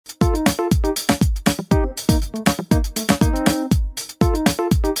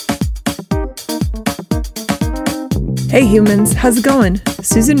Hey humans, how's it going?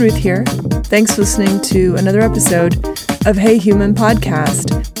 Susan Ruth here. Thanks for listening to another episode of Hey Human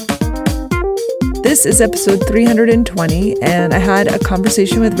Podcast. This is episode 320, and I had a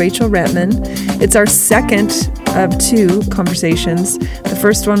conversation with Rachel Rettman. It's our second of two conversations. The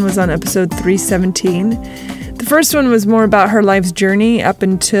first one was on episode 317. The first one was more about her life's journey up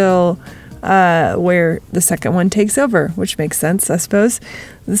until where the second one takes over, which makes sense, I suppose.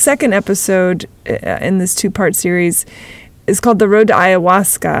 The second episode in this two-part series is called The Road to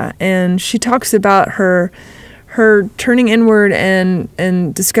Ayahuasca, and she talks about her turning inward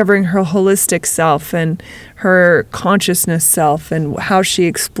and discovering her holistic self and her consciousness self and how she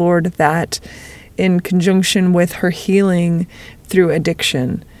explored that in conjunction with her healing through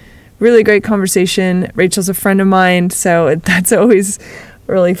addiction. Really great conversation. Rachel's a friend of mine, so that's always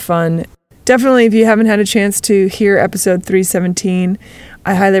really fun. Definitely, if you haven't had a chance to hear episode 317,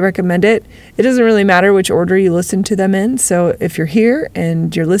 I highly recommend it. It doesn't really matter which order you listen to them in. So if you're here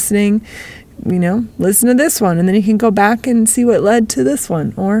and you're listening, listen to this one, and then you can go back and see what led to this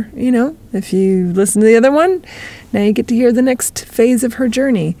one. Or, if you listen to the other one, now you get to hear the next phase of her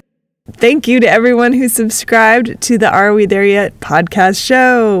journey. Thank you to everyone who subscribed to the Are We There Yet podcast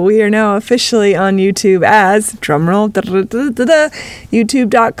show. We are now officially on YouTube as, drumroll,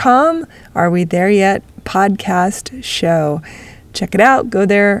 youtube.com, Are We There Yet podcast show. Check it out. Go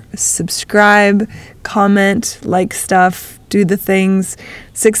there, subscribe, comment, like stuff, do the things.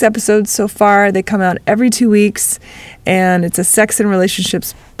 6 episodes so far. They come out every 2 weeks, and it's a sex and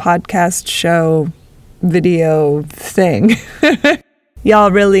relationships podcast show video thing.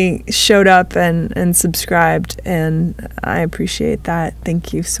 Y'all really showed up and subscribed, and I appreciate that.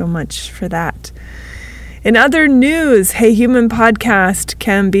 Thank you so much for that. In other news, Hey Human Podcast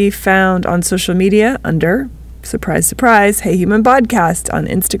can be found on social media under, surprise, surprise, Hey Human Podcast on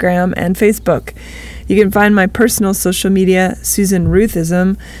Instagram and Facebook. You can find my personal social media, Susan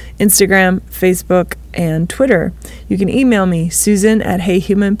Ruthism, Instagram, Facebook, and Twitter. You can email me,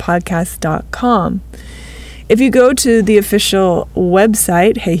 susan@heyhumanpodcast.com. If you go to the official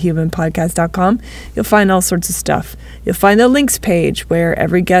website, heyhumanpodcast.com, you'll find all sorts of stuff. You'll find the links page where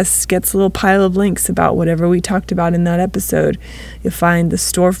every guest gets a little pile of links about whatever we talked about in that episode. You'll find the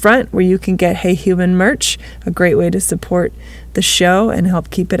storefront where you can get Hey Human merch, a great way to support the show and help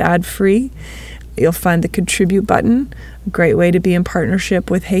keep it ad-free. You'll find the contribute button, a great way to be in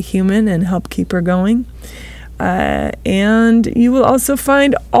partnership with Hey Human and help keep her going. And you will also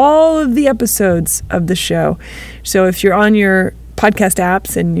find all of the episodes of the show. So if you're on your podcast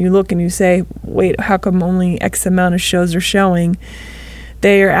apps and you look and you say, wait, how come only X amount of shows are showing?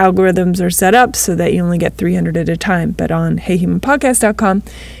 Their algorithms are set up so that you only get 300 at a time. But on heyhumanpodcast.com,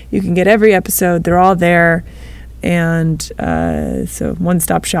 you can get every episode. They're all there. And so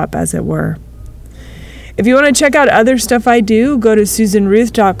one-stop shop, as it were. If you want to check out other stuff I do, go to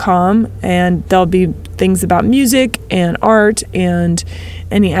susanruth.com, and there'll be things about music and art and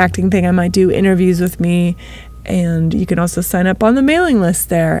any acting thing I might do, interviews with me, and you can also sign up on the mailing list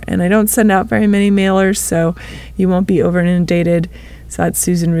there. And I don't send out very many mailers, so you won't be over inundated. So that's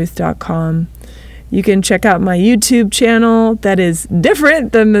susanruth.com. You can check out my YouTube channel that is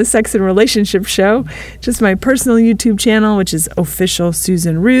different than the Sex and Relationship show, just my personal YouTube channel, which is Official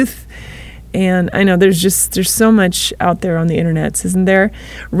Susan Ruth. And I know there's so much out there on the internet, isn't there?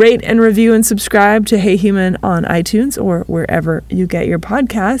 Rate and review and subscribe to Hey Human on iTunes or wherever you get your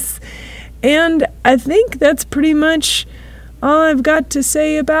podcasts. And I think that's pretty much all I've got to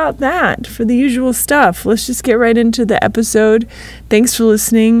say about that for the usual stuff. Let's just get right into the episode. Thanks for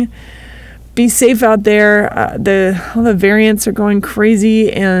listening. Be safe out there. All the variants are going crazy,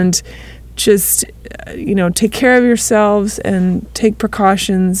 and just, take care of yourselves and take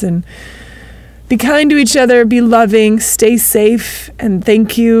precautions and be kind to each other, be loving, stay safe, and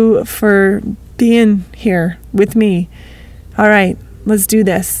thank you for being here with me. All right, let's do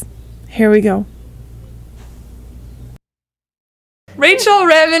this. Here we go. Rachel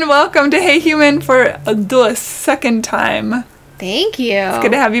Rettman, welcome to Hey Human for the second time. Thank you. It's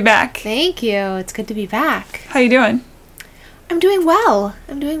good to have you back. Thank you. It's good to be back. How you doing? I'm doing well.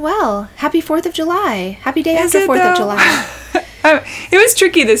 Happy 4th of July. Happy day after 4th of July. It was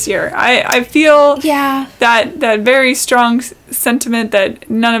tricky this year. I feel that very strong sentiment that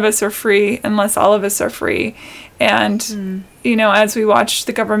none of us are free unless all of us are free. And, as we watch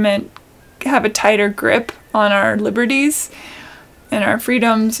the government have a tighter grip on our liberties and our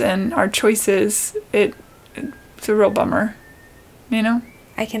freedoms and our choices, it's a real bummer,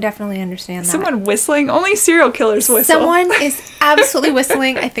 I can definitely understand that. Someone whistling? Only serial killers whistle. Someone is absolutely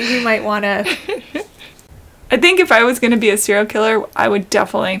whistling. I think we might want to... I think if I was going to be a serial killer, I would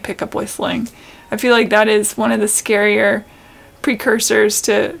definitely pick up whistling. I feel like that is one of the scarier precursors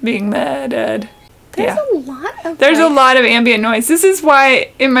to being med ed. There's a lot of ambient noise. This is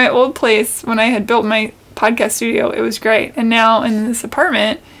why in my old place, when I had built my podcast studio, it was great. And now in this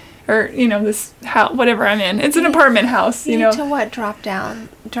apartment, or, this house, whatever I'm in, it's an apartment house, You need to drop down.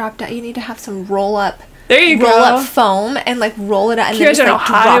 You need to have some roll up foam and roll it out and then just drop it down.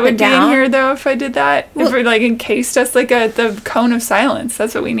 How hot it would be in here though if I did that. Well, if we encased us the cone of silence.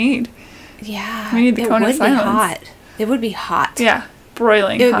 That's what we need. Yeah. We need the cone of silence. It would be hot. Yeah.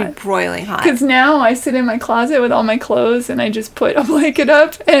 Broiling hot. It would be broiling hot. Because now I sit in my closet with all my clothes and I just put a blanket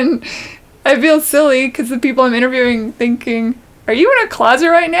up, and I feel silly because the people I'm interviewing thinking, are you in a closet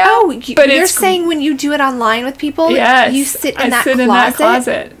right now? Oh, you're saying when you do it online with people, yes, you sit in that closet? I sit in that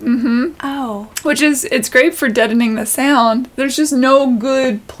closet. Mm-hmm. Oh. It's great for deadening the sound. There's just no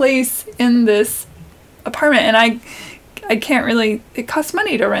good place in this apartment, and I can't really, it costs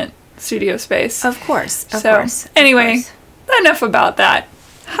money to rent studio space. Of course. Anyway, enough about that.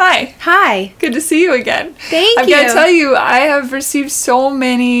 Hi. Good to see you again. Thank you. I've got to tell you, I have received so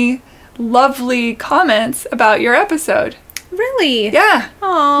many lovely comments about your episode. Really? Yeah.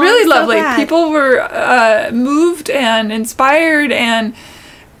 Aww, really I'm lovely. so glad. People were moved and inspired, and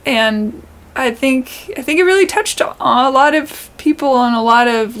I think it really touched a lot of people on a lot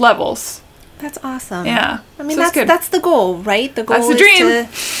of levels. That's awesome. Yeah. I mean, that's the goal, right? The goal that's the is dream.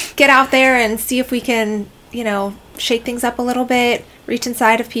 To get out there and see if we can, shake things up a little bit, reach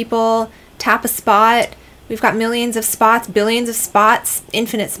inside of people, tap a spot. We've got millions of spots, billions of spots,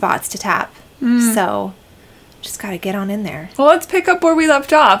 infinite spots to tap. So just got to get on in there. Well, let's pick up where we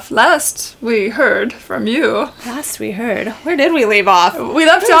left off. Last we heard from you. Where did we leave off? We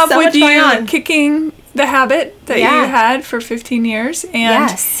left off with you kicking the habit that you had for 15 years.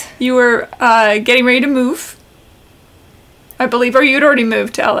 And you were getting ready to move, I believe, or you'd already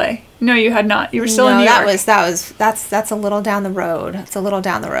moved to LA. No, you had not. You were still in New York. That's a little down the road. It's a little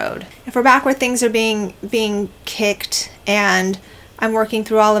down the road. If we're back where things are being kicked and I'm working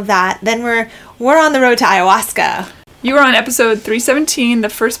through all of that, then we're on the road to ayahuasca. You were on episode 317, the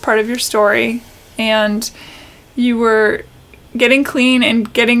first part of your story, and you were getting clean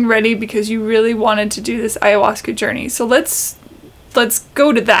and getting ready because you really wanted to do this ayahuasca journey. So let's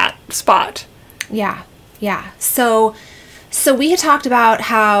go to that spot. Yeah. So we had talked about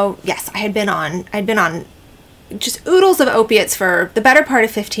how, yes, I'd been on just oodles of opiates for the better part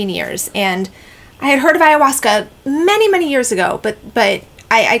of 15 years, and I had heard of ayahuasca many, many years ago, but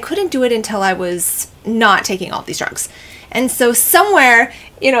I couldn't do it until I was not taking all these drugs. And so somewhere,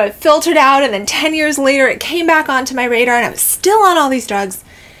 it filtered out, and then 10 years later it came back onto my radar, and I was still on all these drugs.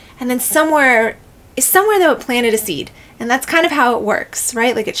 And then somewhere though, it planted a seed. And that's kind of how it works,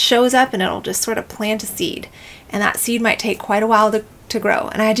 right? It shows up and it'll just sort of plant a seed. And that seed might take quite a while to grow.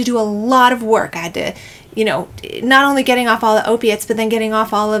 And I had to do a lot of work. I had to, not only getting off all the opiates, but then getting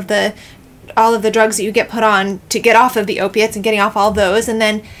off all of the drugs that you get put on to get off of the opiates and getting off all those. And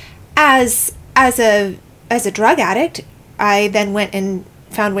then as a drug addict, I then went and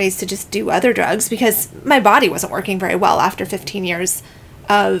found ways to just do other drugs because my body wasn't working very well after 15 years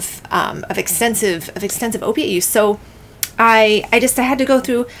of extensive opiate use. So I had to go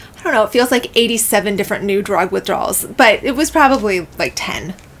through, I don't know, it feels like 87 different new drug withdrawals, but it was probably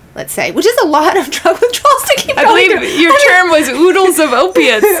 10, let's say, which is a lot of drug withdrawals to keep going I believe through. Your term was oodles of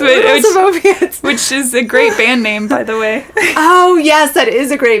opiates. Which is a great band name, by the way. Oh, yes, that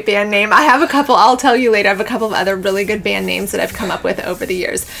is a great band name. I have a couple, I'll tell you later, I have a couple of other really good band names that I've come up with over the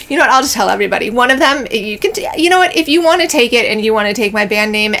years. You know what, I'll just tell everybody. One of them, you know what, if you want to take it and you want to take my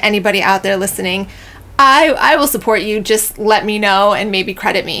band name, anybody out there listening, I will support you. Just let me know and maybe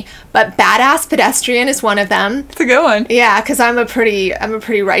credit me. But Badass Pedestrian is one of them. It's a good one. Yeah, because I'm a pretty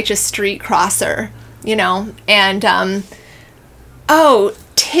righteous street crosser, And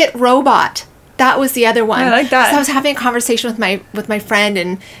Tit Robot. That was the other one. I like that. So I was having a conversation with my friend,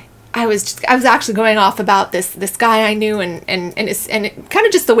 and I was actually going off about this guy I knew and kind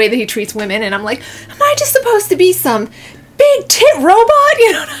of just the way that he treats women, and I'm like, am I just supposed to be some big tit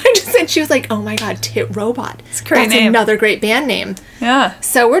robot? And she was like, oh my god, Tit Robot. It's a great That's name. another great band name. Yeah.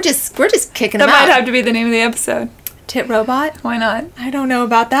 So we're just kicking that them out. That might have to be the name of the episode. Tit Robot? Why not? I don't know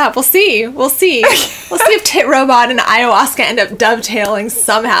about that. We'll see. We'll see if Tit Robot and ayahuasca end up dovetailing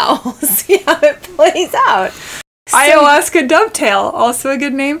somehow. We'll see how it plays out. Ayahuasca Dovetail, also a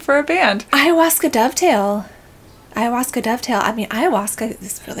good name for a band. Ayahuasca Dovetail. I mean, ayahuasca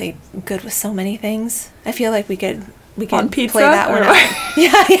is really good with so many things. I feel like we could we can on pizza, play that one out.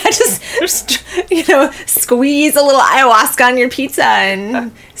 Yeah, just squeeze a little ayahuasca on your pizza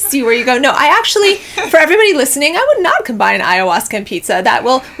and see where you go. No, I actually, for everybody listening, I would not combine ayahuasca and pizza.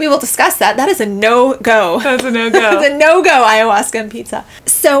 We will discuss that. That is a no-go. That's a no-go. That's a no-go, ayahuasca and pizza.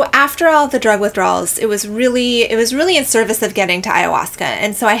 So after all the drug withdrawals, it was really in service of getting to ayahuasca.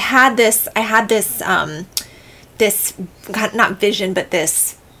 And so I had this not vision, but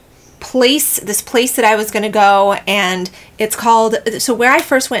this place that I was going to go, and it's called, so where I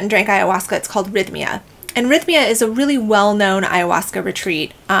first went and drank ayahuasca, it's called Rhythmia. And Rhythmia is a really well-known ayahuasca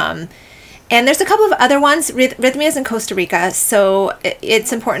retreat. And there's a couple of other ones. Rhythmia is in Costa Rica, so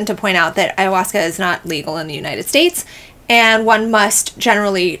it's important to point out that ayahuasca is not legal in the United States, and one must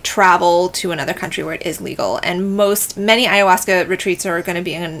generally travel to another country where it is legal. And many ayahuasca retreats are going to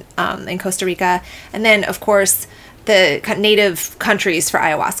be in Costa Rica. And then, of course, the native countries for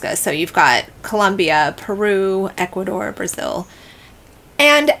ayahuasca. So you've got Colombia, Peru, Ecuador, Brazil.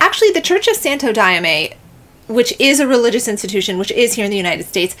 And actually the Church of Santo Daime, which is a religious institution, which is here in the United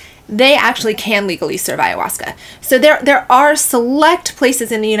States, they actually can legally serve ayahuasca. So there are select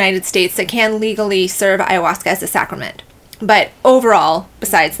places in the United States that can legally serve ayahuasca as a sacrament. But overall,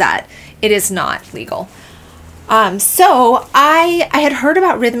 besides that, it is not legal. So I had heard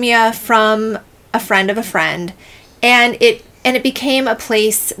about Rhythmia from a friend of a friend, and it became a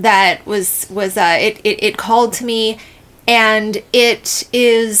place that it called to me, and it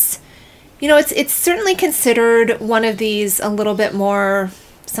is, it's certainly considered one of these a little bit more,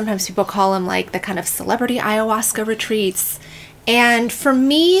 sometimes people call them like the kind of celebrity ayahuasca retreats. And for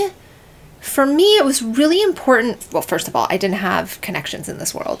me it was really important. Well, first of all, I didn't have connections in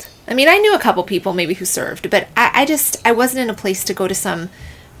this world. I mean, I knew a couple people maybe who served, but I wasn't in a place to go to some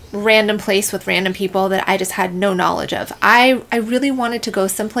random place with random people that I just had no knowledge of. I really wanted to go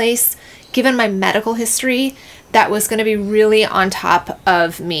someplace, given my medical history, that was going to be really on top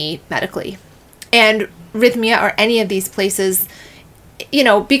of me medically. And Rhythmia or any of these places,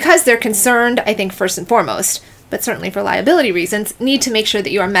 because they're concerned, I think first and foremost, but certainly for liability reasons, need to make sure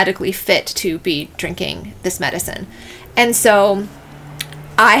that you are medically fit to be drinking this medicine. And so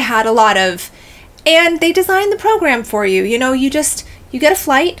I had a lot of, and they design the program for you. You get a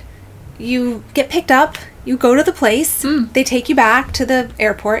flight, you get picked up, you go to the place, they take you back to the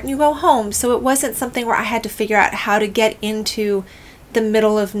airport, and you go home. So it wasn't something where I had to figure out how to get into the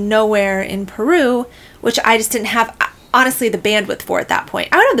middle of nowhere in Peru, which I just didn't have, honestly, the bandwidth for at that point.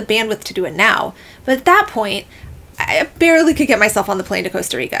 I would have the bandwidth to do it now, but at that point, I barely could get myself on the plane to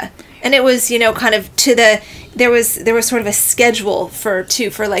Costa Rica. And it was, kind of there was sort of a schedule for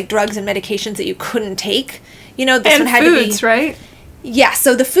like drugs and medications that you couldn't take. This and one had foods, to be, right? Yeah,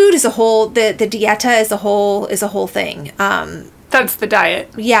 so the food is a whole, the dieta is a whole thing. That's the diet.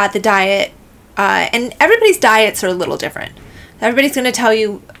 Yeah, the diet. And everybody's diets are a little different. Everybody's going to tell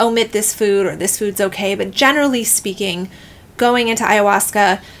you, omit this food or this food's okay. But generally speaking, going into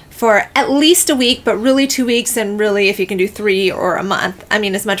ayahuasca for at least a week, but really 2 weeks, and really if you can do 3 or a month, I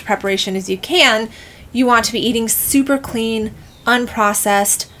mean, as much preparation as you can, you want to be eating super clean,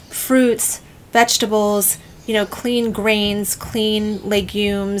 unprocessed fruits, vegetables, clean grains, clean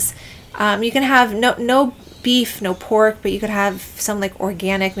legumes. You can have no beef, no pork, but you could have some like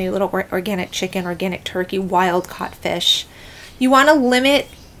organic, maybe a little organic chicken, organic turkey, wild caught fish. You want to limit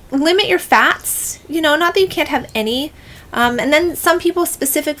your fats, not that you can't have any. And then some people,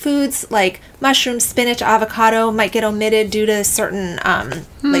 specific foods like mushrooms, spinach, avocado might get omitted due to certain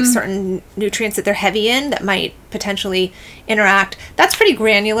certain nutrients that they're heavy in that might potentially interact. That's pretty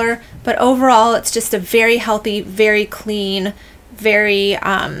granular, but overall it's just a very healthy, very clean, very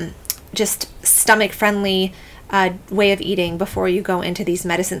just stomach friendly way of eating before you go into these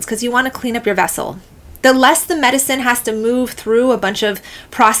medicines, because you want to clean up your vessel. The less the medicine has to move through a bunch of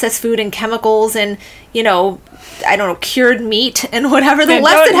processed food and chemicals and, cured meat and whatever, the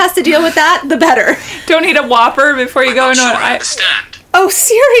less it has to deal with that, the better. Don't eat a Whopper before you go into I understand. Oh,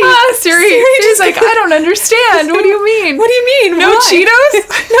 Siri. Siri. She's like, I don't understand. What do you mean? What do you mean? No Why? Cheetos?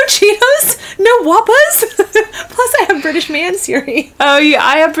 No Cheetos? No Whoppas? Plus, I have British man Siri. Oh, yeah.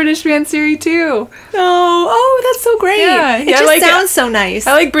 I have British man Siri, too. Oh, that's so great. Yeah. It just sounds so nice.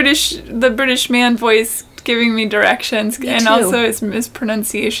 I like the British man voice giving me directions. Me and too. Also his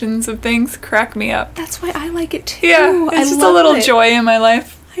mispronunciations of things crack me up. That's why I like it, too. Yeah. It's just a little joy in my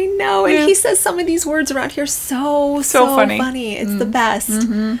life. I know, and he says some of these words around here so funny. It's the best.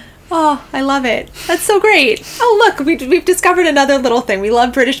 Mm-hmm. Oh, I love it. That's so great. Oh, look, we've discovered another little thing. We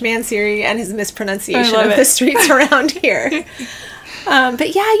love British man Siri and his mispronunciation of the streets around here.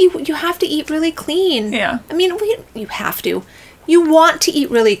 But yeah, you have to eat really clean. Yeah. I mean, you have to. you want to eat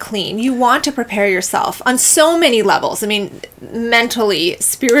really clean. You want to prepare yourself on so many levels. I mean, mentally,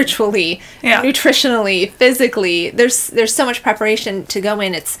 spiritually, nutritionally, physically. There's so much preparation to go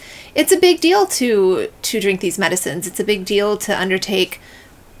in. It's a big deal to drink these medicines. It's a big deal to undertake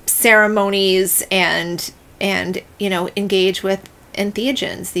ceremonies and engage with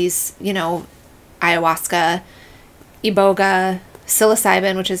entheogens. These, ayahuasca, iboga,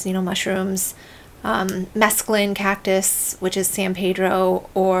 psilocybin, which is mushrooms. Mescaline cactus, which is San Pedro,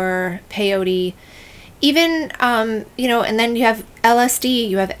 or peyote, even, and then you have LSD,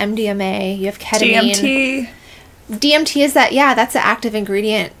 you have MDMA, you have ketamine. DMT is that's an active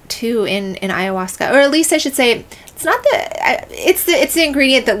ingredient too in ayahuasca, or at least I should say, it's not it's the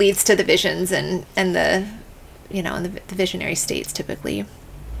ingredient that leads to the visions and the, and the visionary states typically.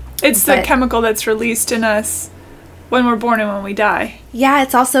 It's the chemical that's released in us when we're born and when we die. Yeah,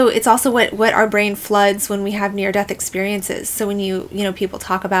 it's also what our brain floods when we have near-death experiences. So when people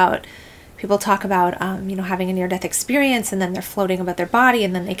talk about having a near-death experience, and then they're floating about their body,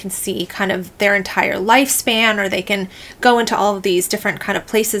 and then they can see kind of their entire lifespan, or they can go into all of these different kind of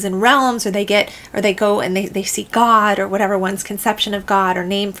places and realms, or they go and they see God, or whatever one's conception of God, or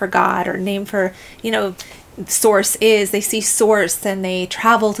name for God, or name for source is. They see source, and they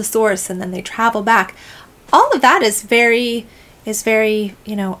travel to source, and then they travel back. All of that is very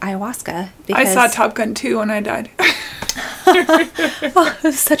ayahuasca. I saw Top Gun 2 when I died. Oh, it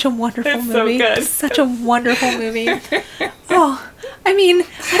was such a wonderful movie. So good. Such a wonderful movie. Oh, I mean,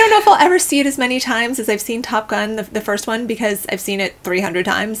 I don't know if I'll ever see it as many times as I've seen Top Gun, the first one, because I've seen it 300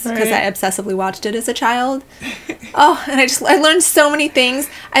 times because I obsessively watched it as a child. Oh, and I learned so many things.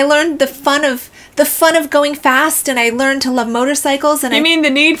 I learned the fun of going fast, and I learned to love motorcycles. And you mean the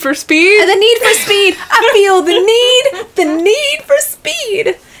need for speed? The need for speed. I feel the need for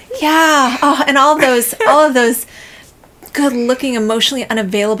speed. Yeah. Oh, and all of those good-looking, emotionally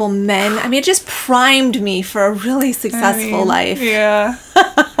unavailable men. I mean, it just primed me for a really successful life. Yeah.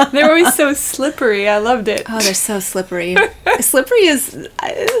 They're always so slippery. I loved it. Oh, they're so slippery. Slippery is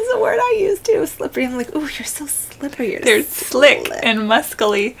a word I use too. Slippery. I'm like, ooh, you're so slippery. They're slick and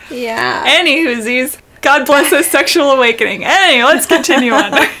muscly. Yeah. Anywhoosies. God bless a sexual awakening. Anyway, let's continue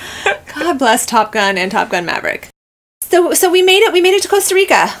on. God bless Top Gun and Top Gun Maverick. So we made it to Costa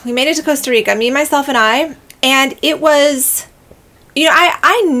Rica. Me, myself, and I. And it was,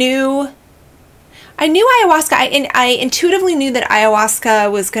 I knew ayahuasca. I intuitively knew that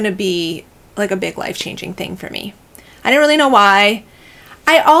ayahuasca was going to be like a big life-changing thing for me. I didn't really know why.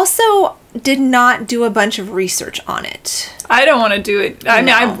 I also did not do a bunch of research on it. I don't want to do it. I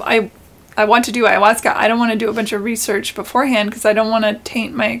mean, I want to do ayahuasca. I don't want to do a bunch of research beforehand because I don't want to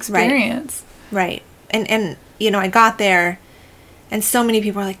taint my experience. Right. And I got there. And so many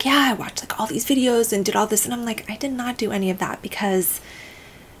people are like, yeah, I watched like all these videos and did all this. And I'm like, I did not do any of that because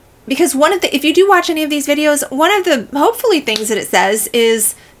if you do watch any of these videos, one of the hopefully things that it says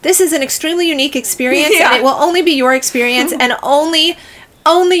is this is an extremely unique experience and it will only be your experience and only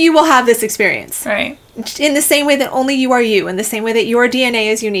you will have this experience. Right. In the same way that only you are you, in the same way that your DNA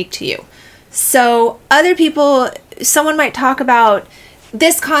is unique to you. So other people, someone might talk about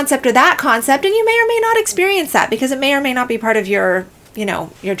this concept or that concept, and you may or may not experience that because it may or may not be part of your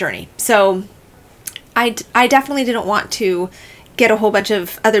journey. So I definitely didn't want to get a whole bunch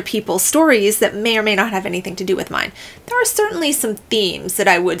of other people's stories that may or may not have anything to do with mine. There are certainly some themes that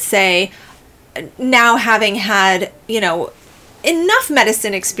I would say, now having had, enough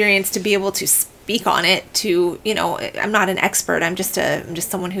medicine experience to be able to speak on it, to, I'm not an expert, I'm just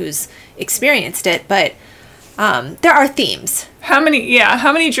someone who's experienced it, but there are themes. How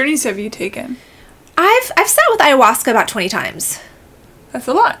many journeys have you taken? I've sat with ayahuasca about 20 times. That's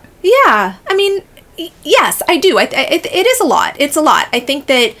a lot. Yeah. I mean, yes, I do. It is a lot. It's a lot. I think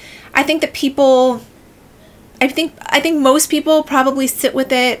that people, I think most people probably sit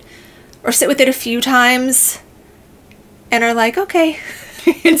with it a few times and are like, okay.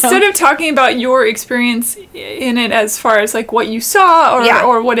 Instead of talking about your experience in it as far as like what you saw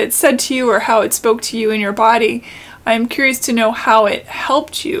or what it said to you or how it spoke to you in your body, I'm curious to know how it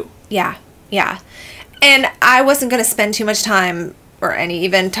helped you. Yeah. And I wasn't going to spend too much time or any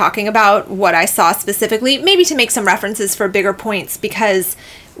even talking about what I saw specifically, maybe to make some references for bigger points, because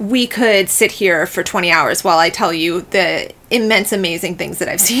we could sit here for 20 hours while I tell you the immense, amazing things that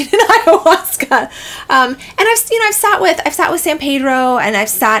I've seen in ayahuasca. And I've sat with San Pedro, and I've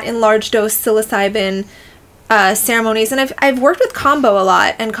sat in large dose psilocybin ceremonies, and I've worked with Kambo a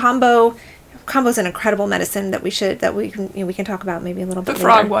lot. And Kambo's an incredible medicine that we can talk about maybe a little bit later. The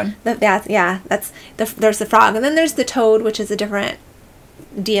frog one. There's the frog, and then there's the toad, which is a different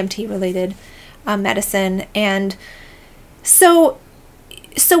DMT related medicine. And So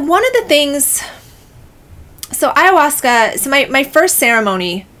one of the things, so ayahuasca, so my first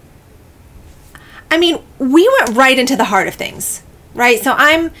ceremony, I mean, we went right into the heart of things, right? So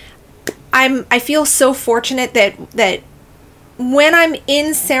I feel so fortunate that when I'm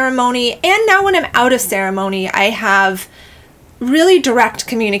in ceremony and now when I'm out of ceremony, I have really direct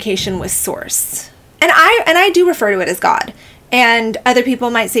communication with Source. And I do refer to it as God. And other people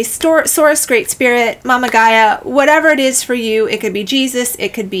might say Source, Great Spirit, Mama Gaia, whatever it is for you. It could be Jesus,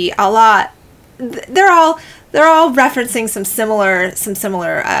 it could be Allah. They're all referencing some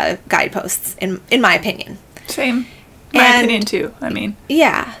similar guideposts in my opinion. Same. My opinion too. I mean,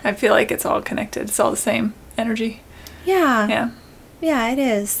 yeah. I feel like it's all connected. It's all the same energy. Yeah. Yeah. Yeah, it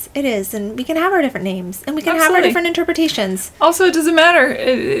is. It is. And we can have our different names and we can have our different interpretations. Also, it doesn't matter.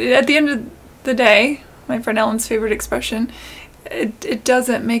 At the end of the day, my friend Ellen's favorite expression, it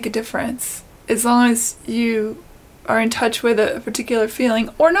doesn't make a difference. As long as you are in touch with a particular feeling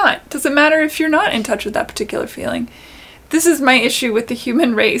or not. It doesn't matter if you're not in touch with that particular feeling. This is my issue with the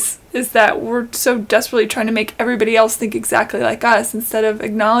human race, is that we're so desperately trying to make everybody else think exactly like us instead of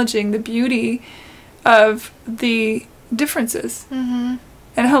acknowledging the beauty of the differences and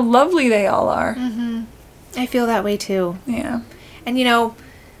how lovely they all are. I feel that way too. Yeah. And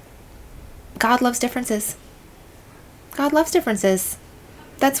God loves differences. God loves differences.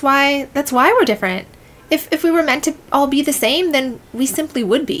 That's why we're different. If we were meant to all be the same, then we simply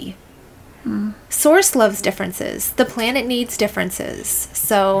would be. Source loves differences. The planet needs differences.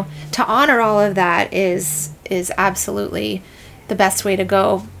 So to honor all of that is absolutely the best way to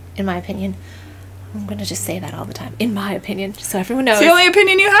go, in my opinion. I'm going to just say that all the time. In my opinion, just so everyone knows. It's the only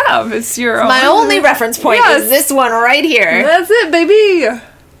opinion you have. It's your own. My only reference point is this one right here. That's it, baby.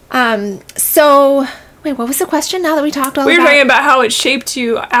 So, wait, what was the question now that we talked all about? We were talking about how it shaped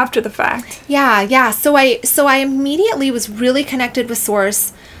you after the fact. Yeah. So I immediately was really connected with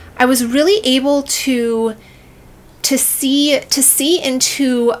Source. I was really able to see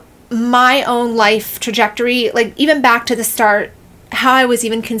into my own life trajectory, like even back to the start, how I was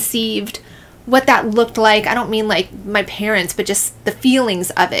even conceived, what that looked like. I don't mean like my parents, but just the feelings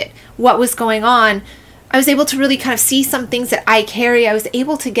of it, what was going on. I was able to really kind of see some things that I carry. I was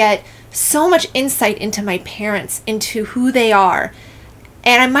able to get so much insight into my parents, into who they are.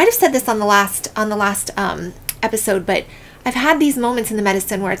 And I might have said this on the last episode, but I've had these moments in the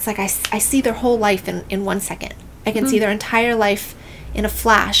medicine where it's like I see their whole life in 1 second. I can see their entire life in a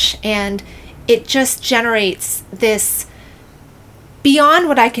flash, and it just generates this beyond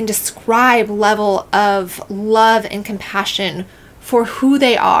what I can describe level of love and compassion for who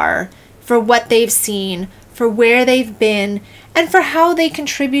they are, for what they've seen, for where they've been, and for how they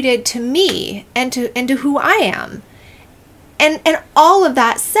contributed to me and to who I am. And all of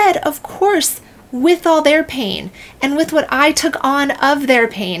that said, of course, with all their pain and with what I took on of their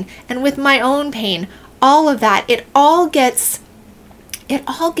pain and with my own pain, all of that, it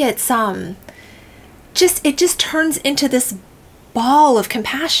just turns into this ball of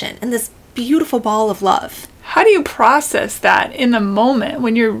compassion and this beautiful ball of love. How do you process that in the moment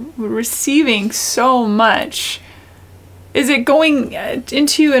when you're receiving so much? Is it going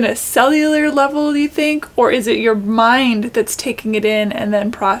into you in a cellular level, do you think? Or is it your mind that's taking it in and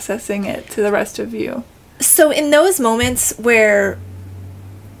then processing it to the rest of you? So in those moments where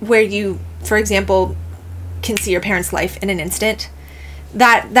you, for example, can see your parents' life in an instant,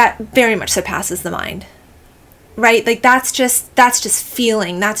 that very much surpasses the mind. Right? Like that's just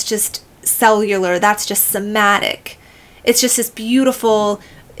feeling, that's just cellular, that's just somatic. It's just this beautiful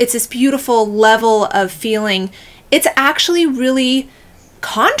level of feeling. It's actually really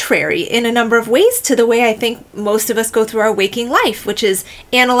contrary in a number of ways to the way I think most of us go through our waking life, which is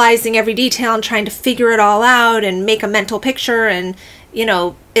analyzing every detail and trying to figure it all out and make a mental picture. And,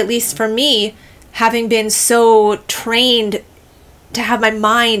 at least for me, having been so trained to have my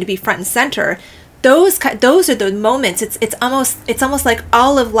mind be front and center, those are the moments. It's almost like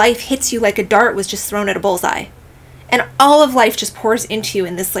all of life hits you like a dart was just thrown at a bullseye. And all of life just pours into you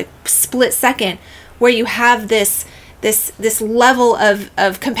in this like split second where you have this level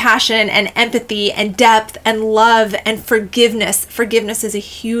of compassion and empathy and depth and love and forgiveness. Forgiveness is a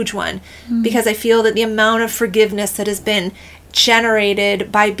huge one because I feel that the amount of forgiveness that has been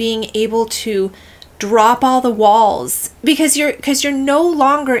generated by being able to drop all the walls because you're no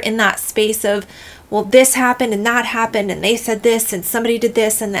longer in that space of, well, this happened and that happened and they said this and somebody did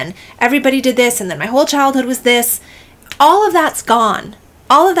this and then everybody did this and then my whole childhood was this. All of that's gone.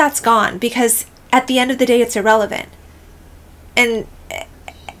 All of that's gone because at the end of the day, it's irrelevant. And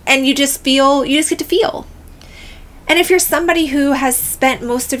you just get to feel. And if you're somebody who has spent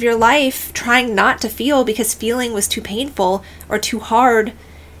most of your life trying not to feel because feeling was too painful or too hard,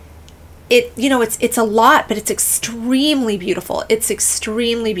 it's a lot, but it's extremely beautiful. It's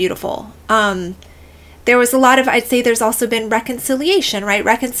extremely beautiful. There was a lot of, I'd say there's also been reconciliation, right?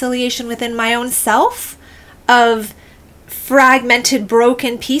 Reconciliation within my own self of fragmented,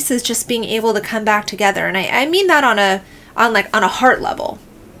 broken pieces just being able to come back together. And I mean that on a heart level.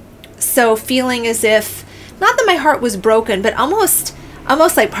 So feeling as if, not that my heart was broken, but almost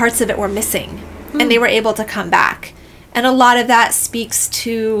like parts of it were missing and they were able to come back. And a lot of that speaks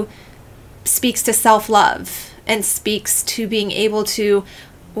to self-love and speaks to being able to,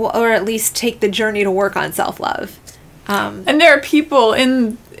 or at least take the journey to work on self-love. And there are people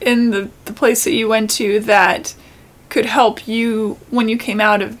in the place that you went to that could help you when you came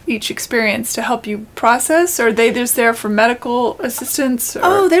out of each experience to help you process? Or are they just there for medical assistance? Or?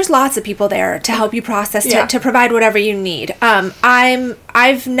 Oh, there's lots of people there to help you process, to provide whatever you need.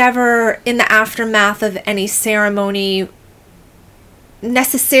 I've never, in the aftermath of any ceremony,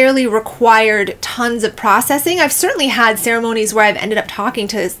 necessarily required tons of processing. I've certainly had ceremonies where I've ended up talking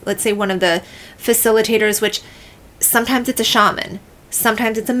to, let's say, one of the facilitators, which sometimes it's a shaman,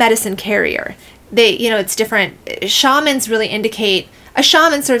 sometimes it's a medicine carrier. It's different. Shamans really indicate, a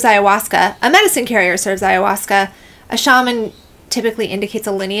shaman serves ayahuasca, a medicine carrier serves ayahuasca. A shaman typically indicates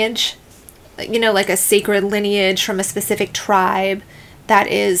a lineage, like a sacred lineage from a specific tribe that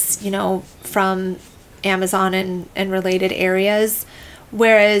is, from Amazon and related areas.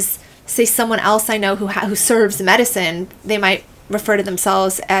 Whereas, say, someone else I know who serves medicine, they might refer to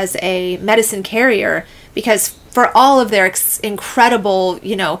themselves as a medicine carrier, because for all of their incredible,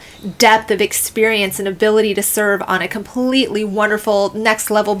 depth of experience and ability to serve on a completely wonderful,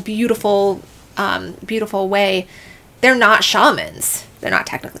 next level, beautiful way, they're not shamans. They're not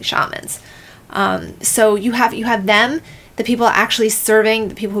technically shamans. So you have them, the people actually serving,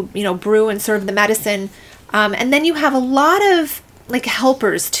 the people who, brew and serve the medicine. And then you have a lot of like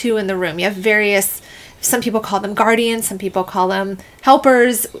helpers too in the room. You have various, some people call them guardians, some people call them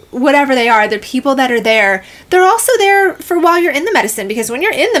helpers, whatever they are. They're people that are there. They're also there for while you're in the medicine, because when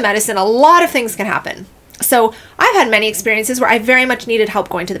you're in the medicine, a lot of things can happen. So I've had many experiences where I very much needed help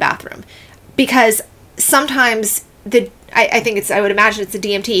going to the bathroom, because sometimes I would imagine it's the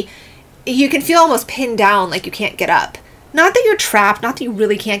DMT, you can feel almost pinned down, like you can't get up. Not that you're trapped, not that you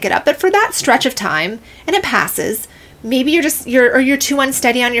really can't get up, but for that stretch of time, and it passes, maybe you're too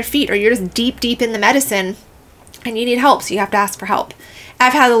unsteady on your feet, or you're just deep in the medicine and you need help, so you have to ask for help.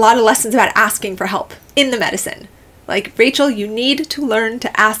 I've had a lot of lessons about asking for help in the medicine. Like, Rachel, you need to learn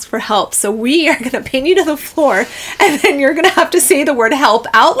to ask for help. So we are going to pin you to the floor, and then you're going to have to say the word help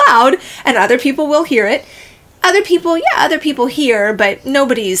out loud, and other people will hear it. Other people hear, but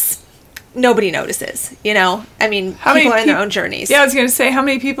nobody notices, I mean, people are in their own journeys. Yeah, I was going to say, how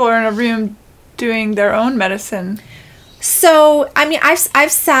many people are in a room doing their own medicine? So, I mean,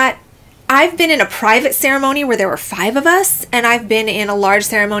 I've been in a private ceremony where there were 5 of us, and I've been in a large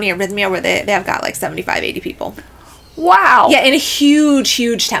ceremony at Rhythmia where they have got like 75, 80 people. Wow. Yeah, in a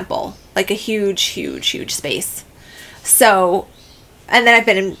huge temple, like a huge space. So, and then I've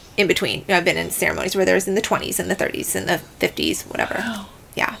been in between. I've been in ceremonies where there's in the 20s and the 30s and the 50s, whatever. Wow.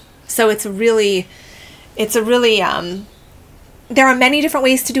 Yeah. So it's a really, there are many different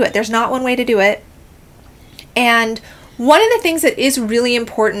ways to do it. There's not one way to do it. And one of the things that is really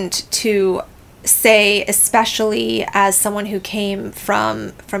important to say, especially as someone who came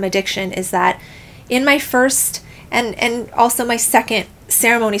from addiction, is that in my first and also my second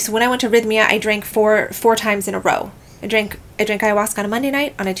ceremony, so when I went to Rhythmia, I drank four times in a row. I drank ayahuasca on a Monday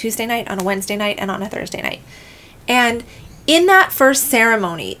night, on a Tuesday night, on a Wednesday night, and on a Thursday night. And in that first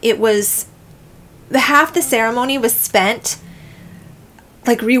ceremony, it was half the ceremony was spent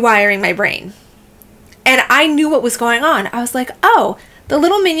like rewiring my brain. And I knew what was going on. I was like, oh, the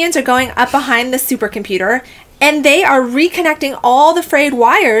little minions are going up behind the supercomputer, and they are reconnecting all the frayed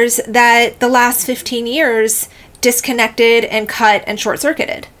wires that the last 15 years disconnected and cut and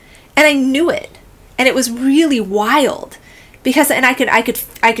short-circuited. And I knew it. And it was really wild, because, and I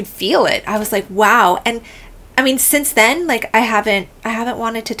could feel it. I was like, wow. And I mean, since then, like, I haven't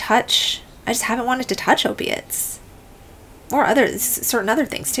wanted to touch, I just haven't wanted to touch opiates. Or certain other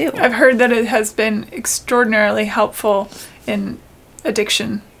things too. I've heard that it has been extraordinarily helpful in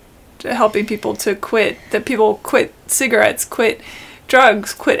addiction, to helping people to quit, that people quit cigarettes, quit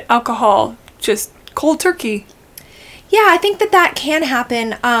drugs, quit alcohol, just cold turkey. Yeah, I think that can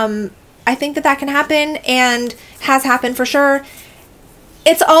happen. I think that can happen, and has happened for sure.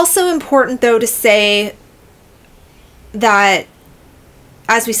 It's also important, though, to say that,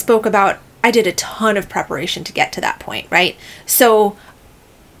 as we spoke about I did a ton of preparation to get to that point, right? So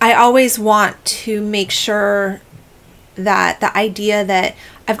I always want to make sure that the idea that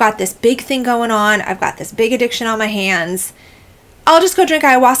I've got this big thing going on, I've got this big addiction on my hands, I'll just go drink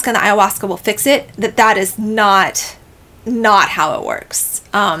ayahuasca and the ayahuasca will fix it, that is not how it works.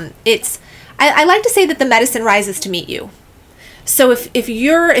 I like to say that the medicine rises to meet you. So if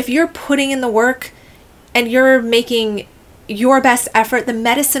you're putting in the work and you're making your best effort, the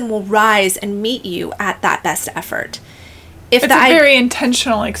medicine will rise and meet you at that best effort. It's a very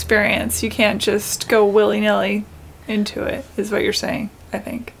intentional experience. You can't just go willy-nilly into it, is what you're saying, I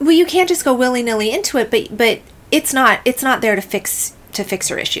think. Well, you can't just go willy-nilly into it, but it's not there to fix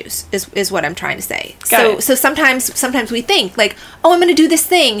your issues, is what I'm trying to say. So sometimes we think like, oh, I'm going to do this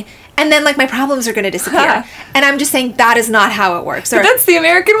thing, and then like my problems are going to disappear. And I'm just saying that is not how it works. But that's the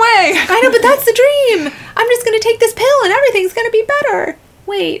American way. I know, but that's the dream. I'm just going to take this pill and everything's going to be better.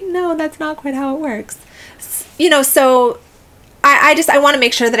 Wait, no, that's not quite how it works. So I want to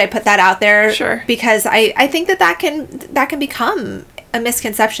make sure that I put that out there. Sure. Because I think that can become a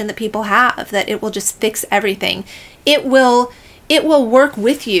misconception that people have, that it will just fix everything. It will work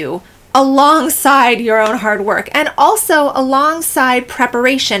with you alongside your own hard work, and also alongside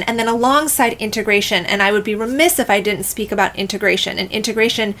preparation, and then alongside integration. And I would be remiss if I didn't speak about integration. And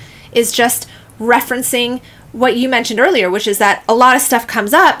integration is just referencing what you mentioned earlier, which is that a lot of stuff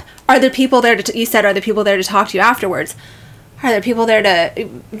comes up. Are there people there you said, are there people there to talk to you afterwards? Are there people there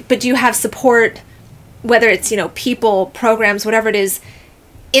but do you have support, whether it's, people, programs, whatever it is,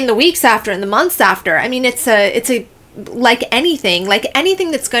 in the weeks after, in the months after? I mean, it's a like anything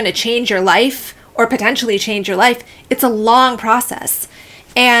that's going to change your life or potentially change your life, it's a long process.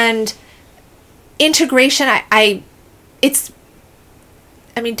 And integration, dare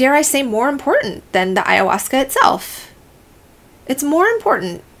I say, more important than the ayahuasca itself. It's more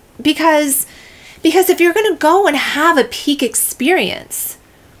important because if you're going to go and have a peak experience,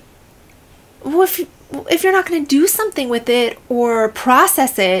 well, if you're not going to do something with it or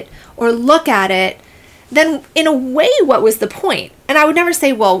process it or look at it, then in a way, what was the point? And I would never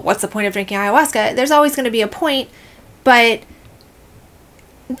say, well, what's the point of drinking ayahuasca? There's always going to be a point, but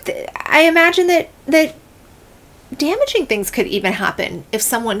I imagine that damaging things could even happen if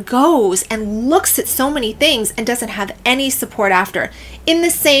someone goes and looks at so many things and doesn't have any support after. In the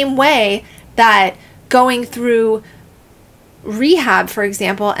same way that going through rehab, for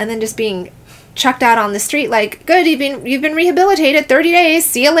example, and then just being chucked out on the street like, good, you've been rehabilitated, 30 days,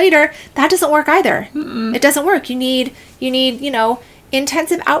 see you later. That doesn't work either. Mm-mm. It doesn't work. You need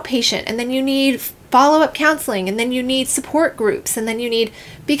intensive outpatient, and then you need follow-up counseling, and then you need support groups, and then you need,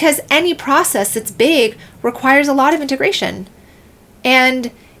 because any process that's big requires a lot of integration.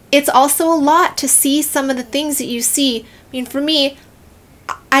 And it's also a lot to see some of the things that you see. I mean, for me,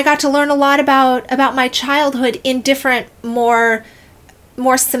 I got to learn a lot about my childhood in different, more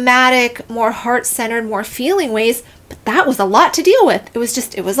somatic, more heart-centered, more feeling ways, but that was a lot to deal with. It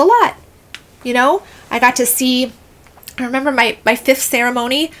was a lot. I got to see, I remember my fifth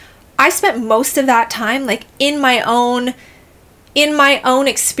ceremony, I spent most of that time like in my own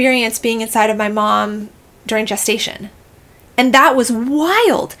experience being inside of my mom during gestation. And that was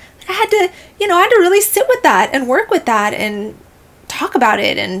wild. I had to really sit with that and work with that and talk about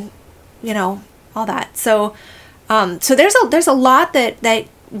it and, all that. So there's a lot that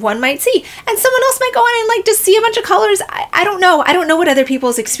one might see, and someone else might go in and like just see a bunch of colors. I don't know. I don't know what other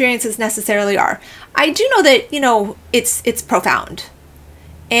people's experiences necessarily are. I do know that, it's profound.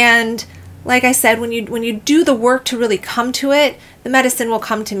 And like I said, when you do the work to really come to it, the medicine will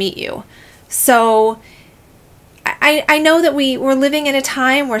come to meet you. So I know that we're living in a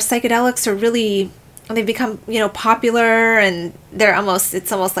time where psychedelics are really, they've become, popular, and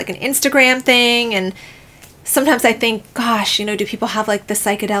it's almost like an Instagram thing. And sometimes I think, gosh, do people have like the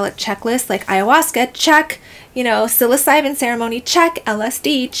psychedelic checklist, like ayahuasca, check, psilocybin ceremony, check,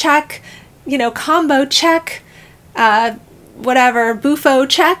 LSD, check, combo, check, whatever, bufo,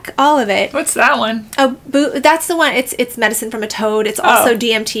 check, all of it. What's that one? Oh, that's the one. It's medicine from a toad. It's also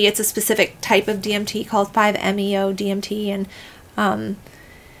DMT. It's a specific type of DMT called 5-MeO DMT, and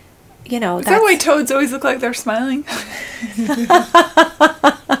is that why toads always look like they're smiling?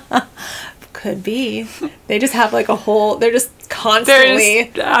 Could be. They just have like they're just constantly...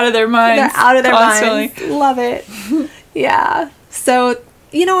 They're just out of their minds. They're out of their minds. Love it. Yeah. So,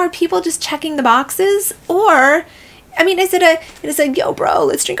 are people just checking the boxes? Or, is it a yo bro,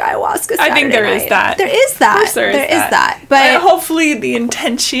 let's drink ayahuasca Saturday I think there night? is that. There is that. Of course there is that. But hopefully the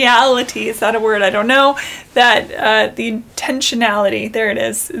intentionality, is that a word? I don't know. That the intentionality, there it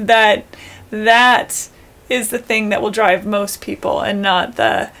is, that is the thing that will drive most people, and not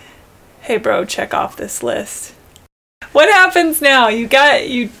the hey bro, check off this list. What happens now? You've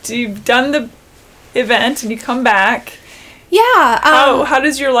done the event and you come back. Yeah. How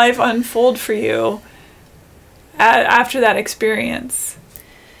does your life unfold for you after that experience?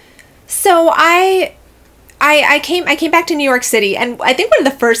 So I came back to New York City, and I think one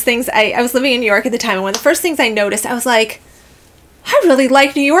of the first things I was living in New York at the time, and one of the first things I noticed, I was like, I really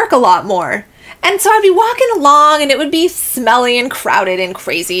like New York a lot more. And so I'd be walking along and it would be smelly and crowded and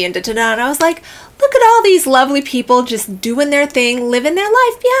crazy and da-da-da. And I was like, look at all these lovely people just doing their thing, living their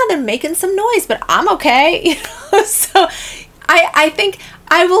life. Yeah, they're making some noise, but I'm okay. You know? So I think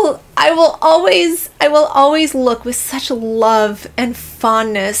I will always look with such love and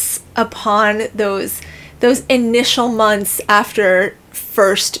fondness upon those initial months after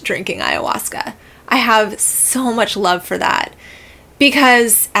first drinking ayahuasca. I have so much love for that.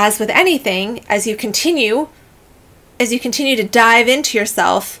 Because as with anything, as you continue to dive into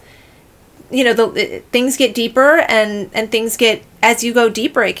yourself, you know, things get deeper and things get, as you go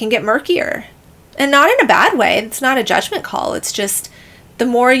deeper, it can get murkier. And not in a bad way. It's not a judgment call. It's just the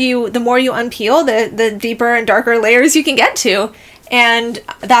more you unpeel, the deeper and darker layers you can get to. And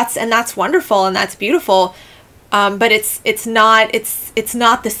that's wonderful and that's beautiful. But it's not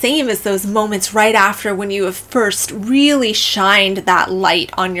the same as those moments right after when you have first really shined that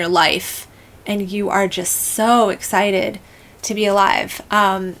light on your life and you are just so excited to be alive.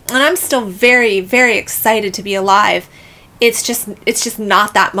 And I'm still very, very excited to be alive. It's just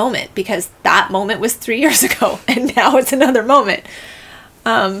not that moment, because that moment was 3 years ago and now it's another moment.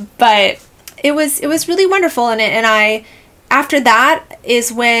 But it was really wonderful. And I, after that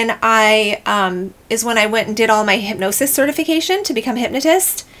is when I went and did all my hypnosis certification to become a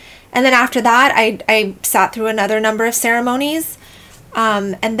hypnotist. And then after that, I sat through another number of ceremonies.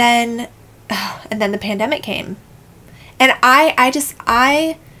 And then the pandemic came. And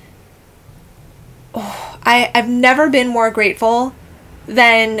I've never been more grateful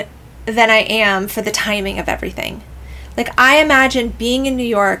than I am for the timing of everything. Like, I imagine being in New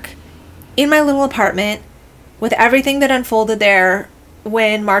York in my little apartment with everything that unfolded there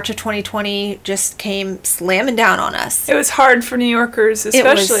when March of 2020 just came slamming down on us. It was hard for New Yorkers,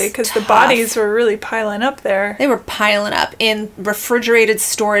 especially because the bodies were really piling up there. They were piling up in refrigerated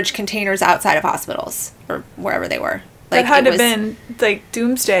storage containers outside of hospitals or wherever they were. Like, that had to have been like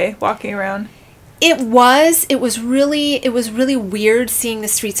doomsday walking around. It was really weird seeing the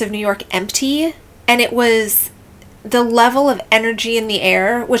streets of New York empty, and it was the level of energy in the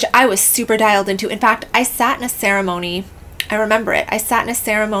air, which I was super dialed into. In fact, I sat in a ceremony. I remember it. I sat in a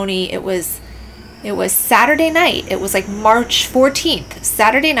ceremony. It was Saturday night. It was like March 14th.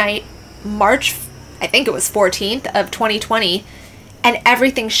 Saturday night, I think it was 14th of 2020. And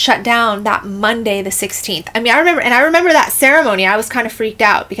everything shut down that Monday, the 16th. I mean, I remember that ceremony. I was kind of freaked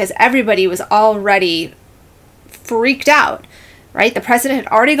out because everybody was already freaked out, right? The president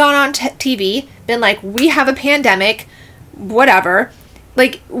had already gone on TV, been like, we have a pandemic, whatever.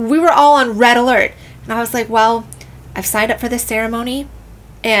 Like, we were all on red alert. And I was like, well, I've signed up for this ceremony,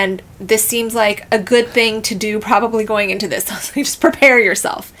 and this seems like a good thing to do probably going into this. I was like, just prepare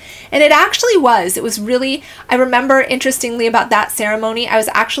yourself. And it actually was. It was really, I remember, interestingly, about that ceremony, I was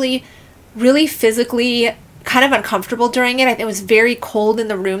actually really physically kind of uncomfortable during it. It was very cold in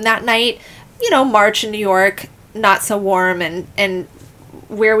the room that night. You know, March in New York, not so warm, and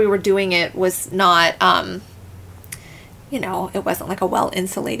where we were doing it was not, you know, it wasn't like a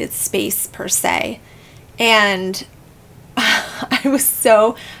well-insulated space per se. And I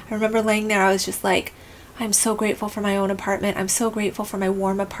remember laying there, I was just like, I'm so grateful for my own apartment. I'm so grateful for my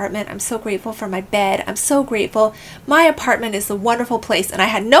warm apartment. I'm so grateful for my bed. I'm so grateful. My apartment is a wonderful place. And I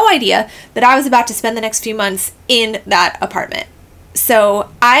had no idea that I was about to spend the next few months in that apartment.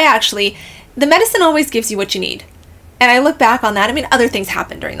 So the medicine always gives you what you need. And I look back on that. I mean, other things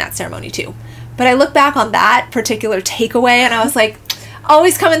happened during that ceremony too. But I look back on that particular takeaway and I was like,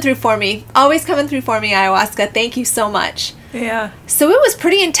 always coming through for me. Always coming through for me, ayahuasca. Thank you so much. Yeah. So it was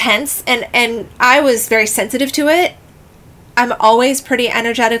pretty intense, and I was very sensitive to it. I'm always pretty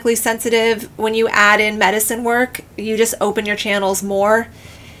energetically sensitive. When you add in medicine work, you just open your channels more.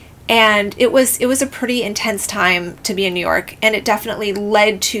 And it was a pretty intense time to be in New York, and it definitely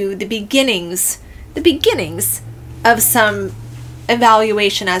led to the beginnings of some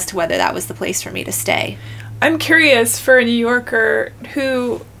evaluation as to whether that was the place for me to stay. I'm curious, for a New Yorker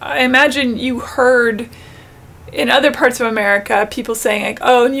who, I imagine you heard in other parts of America, people saying like,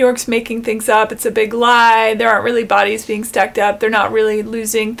 oh, New York's making things up. It's a big lie. There aren't really bodies being stacked up. They're not really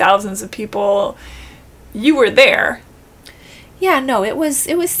losing thousands of people. You were there. Yeah, no, it was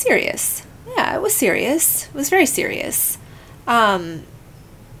serious. Yeah, it was serious. It was very serious.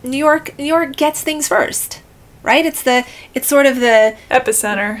 New York gets things first, right? It's sort of the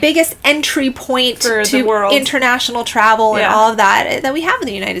epicenter, biggest entry point for to the world. International travel and all of that we have in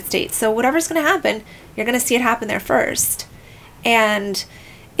the United States. So whatever's going to happen, you're going to see it happen there first. And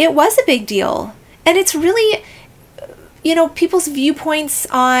it was a big deal. And it's really, people's viewpoints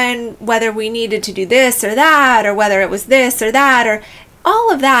on whether we needed to do this or that, or whether it was this or that, or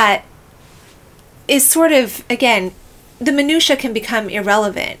all of that is sort of, again, the minutia can become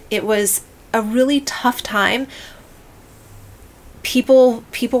irrelevant. It was a really tough time. People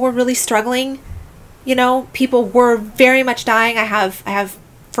were really struggling. People were very much dying. I have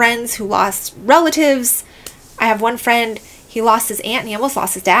friends who lost relatives. I have one friend, he lost his aunt and he almost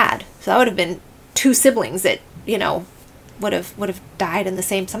lost his dad. So that would have been two siblings that, would have died in the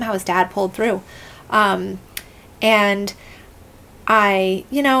same, somehow his dad pulled through. And I,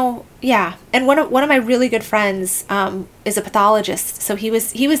 and one of my really good friends is a pathologist. So he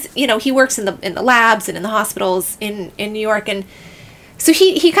works in the labs and in the hospitals in New York, and so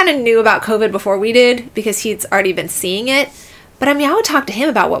he kind of knew about COVID before we did because he'd already been seeing it. But I would talk to him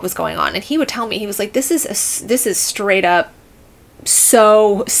about what was going on, and he would tell me, he was like, this is straight up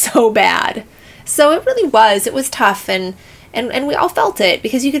so bad. So it really was. It was tough, and we all felt it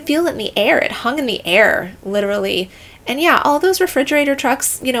because you could feel it in the air. It hung in the air, literally. And yeah, all those refrigerator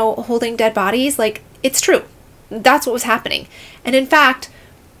trucks, holding dead bodies, like, it's true. That's what was happening. And in fact,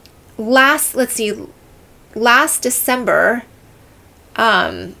 last December,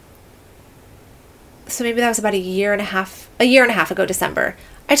 so maybe that was about a year and a half ago, December,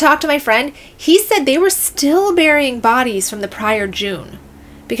 I talked to my friend. He said they were still burying bodies from the prior June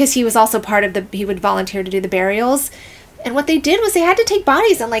because he was also he would volunteer to do the burials. And what they did was they had to take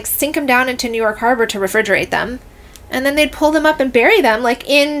bodies and like sink them down into New York Harbor to refrigerate them. And then they'd pull them up and bury them like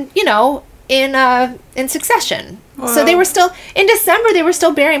in succession. Wow. So they were still, in December, they were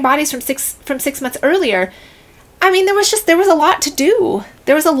still burying bodies from 6 months earlier. There was a lot to do.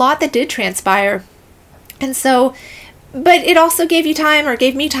 There was a lot that did transpire. And so, but it also gave me time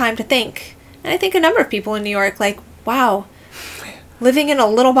to think. And I think a number of people in New York, like, wow, living in a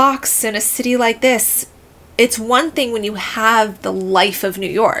little box in a city like this, it's one thing when you have the life of New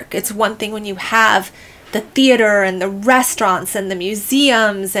York. It's one thing when you have the theater and the restaurants and the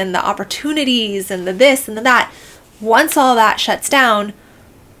museums and the opportunities and the this and the that. Once all that shuts down,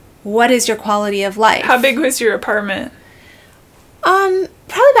 what is your quality of life? How big was your apartment? Probably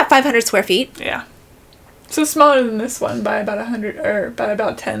about 500 square feet. Yeah. So smaller than this one by about 100 or by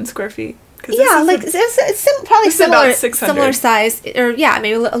about 10 square feet. Yeah, like it's probably similar size, or yeah,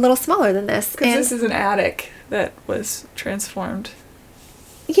 maybe a little smaller than this. Because this is an attic that was transformed.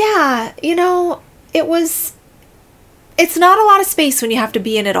 Yeah, it's not a lot of space when you have to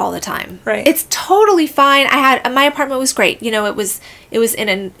be in it all the time. Right. It's totally fine. My apartment was great. It was in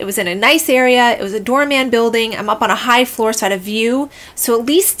a nice area. It was a doorman building. I'm up on a high floor, so I had a view. So at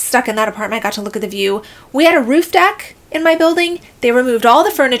least stuck in that apartment, I got to look at the view. We had a roof deck in my building. They removed all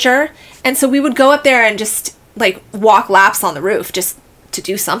the furniture, and so we would go up there and just like walk laps on the roof just to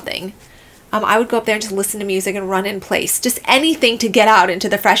do something. I would go up there and just listen to music and run in place, just anything to get out into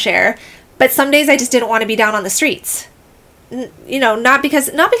the fresh air. But some days I just didn't want to be down on the streets. Not because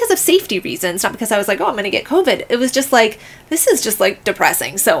of safety reasons, not because I was like, oh, I'm going to get COVID. It was just like, this is just like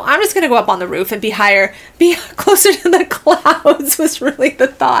depressing. So I'm just going to go up on the roof and be closer to the clouds was really the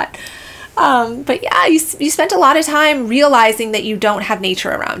thought. But yeah, you spent a lot of time realizing that you don't have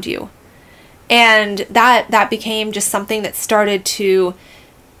nature around you. And that became just something that started to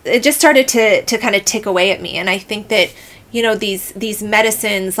kind of tick away at me. And I think that, these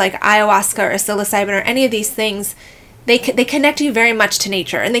medicines like ayahuasca or psilocybin or any of these things, they connect you very much to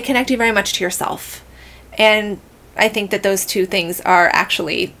nature, and they connect you very much to yourself. And I think that those two things are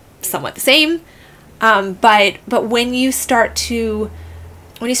actually somewhat the same. But when you start to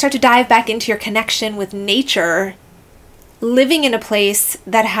dive back into your connection with nature, living in a place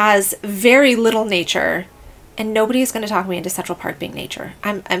that has very little nature, and nobody is going to talk me into Central Park being nature.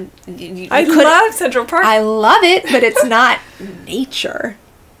 I love Central Park. I love it, but it's not nature.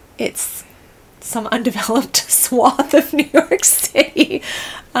 It's some undeveloped swath of New York City.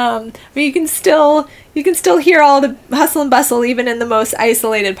 But you can still hear all the hustle and bustle even in the most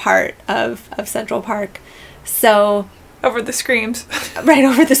isolated part of Central Park. So over the screams. Right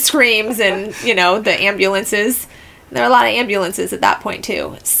over the screams and, the ambulances. There are a lot of ambulances at that point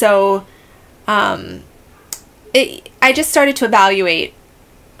too. So I just started to evaluate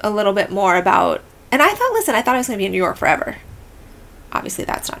a little bit more about, and I thought I was going to be in New York forever. Obviously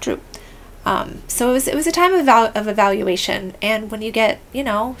that's not true. So it was a time of evaluation, and when you get,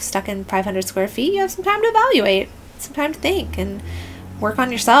 stuck in 500 square feet, you have some time to evaluate, some time to think, and work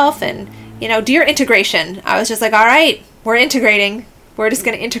on yourself and, you know, do your integration. I was just like, all right, we're integrating. We're just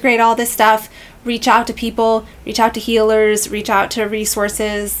going to integrate all this stuff, reach out to people, reach out to healers, reach out to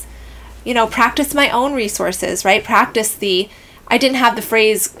resources, you know, practice my own resources, right? Practice I didn't have the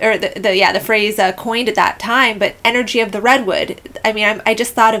phrase, or the phrase coined at that time, but energy of the redwood. I mean, I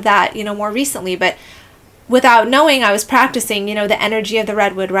just thought of that, you know, more recently, but without knowing, I was practicing, you know, the energy of the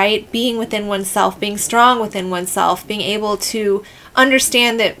redwood, right? Being within oneself, being strong within oneself, being able to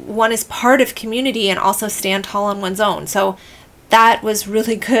understand that one is part of community and also stand tall on one's own. So that was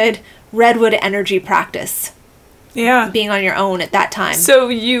really good redwood energy practice. Yeah. Being on your own at that time. So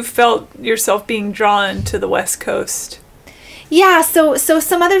you felt yourself being drawn to the West Coast. Yeah, so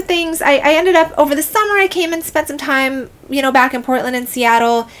some other things, I ended up, over the summer, I came and spent some time, you know, back in Portland and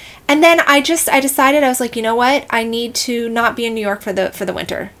Seattle. And then I decided, I was like, you know what, I need to not be in New York for the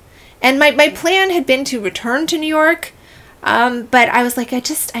winter. And my plan had been to return to New York, but I was like,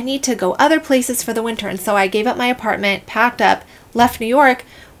 I need to go other places for the winter. And so I gave up my apartment, packed up, left New York,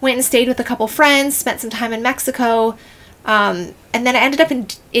 went and stayed with a couple friends, spent some time in Mexico, and then I ended up in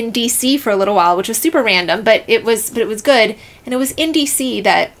DC for a little while, which was super random, but it was good. And it was in DC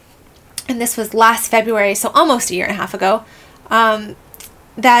that, and this was last February, so almost a year and a half ago,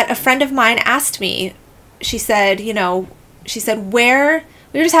 that a friend of mine asked me, she said, we were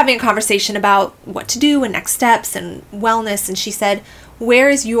just having a conversation about what to do and next steps and wellness. And she said, where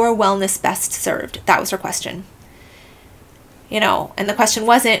is your wellness best served? That was her question. You know, and the question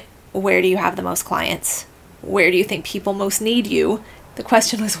wasn't, where do you have the most clients? Where do you think people most need you? The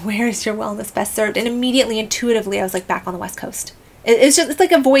question was, where is your wellness best served? And immediately, intuitively, I was like, back on the West Coast. It's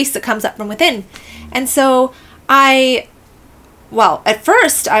like a voice that comes up from within. And so at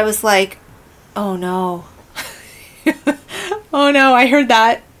first I was like, oh no. Oh no, I heard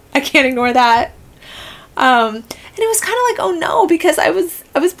that. I can't ignore that. And it was kind of like, oh no, because I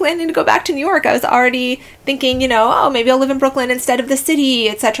was planning to go back to New York. I was already thinking, maybe I'll live in Brooklyn instead of the city,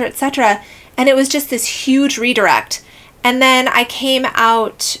 et cetera, et cetera. And it was just this huge redirect. And then I came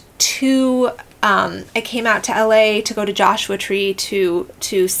out to LA to go to Joshua Tree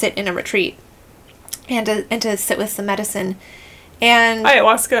to sit in a retreat and to sit with some medicine. And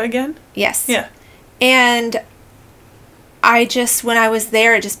ayahuasca again? Yes. Yeah. And when I was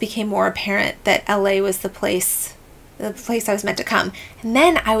there, it just became more apparent that LA was the place I was meant to come. And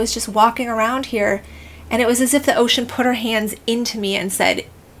then I was just walking around here, and it was as if the ocean put her hands into me and said,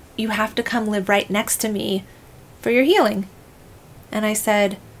 you have to come live right next to me for your healing. And I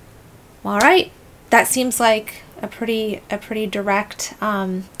said, well, all right, that seems like a pretty direct,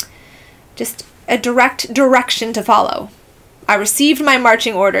 just a direct direction to follow. I received my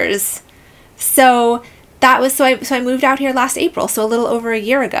marching orders. So I moved out here last April, so a little over a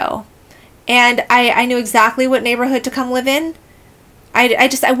year ago. And I knew exactly what neighborhood to come live in.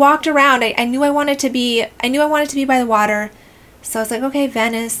 I walked around. I knew I wanted to be by the water. So I was like, okay,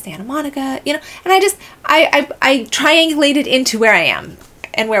 Venice, Santa Monica, and I triangulated into where I am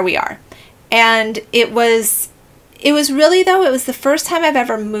and where we are. And it was really, though, it was the first time I've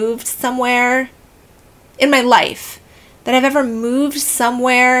ever moved somewhere in my life, that I've ever moved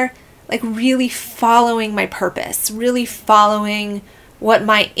somewhere like really following my purpose, really following what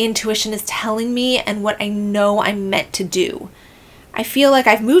my intuition is telling me and what I know I'm meant to do. I feel like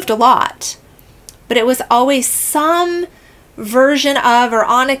I've moved a lot, but it was always some version of, or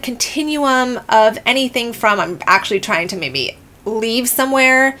on a continuum of, anything from I'm actually trying to maybe leave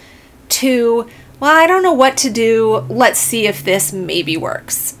somewhere to, well, I don't know what to do. Let's see if this maybe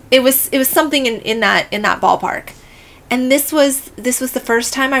works. It was something in that ballpark. And this was the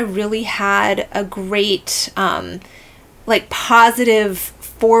first time I really had a great, positive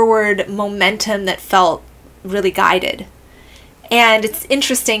forward momentum that felt really guided. And it's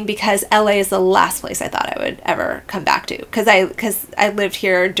interesting because LA is the last place I thought I would ever come back to, because I lived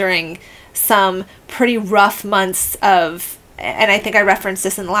here during some pretty rough months of, and I think I referenced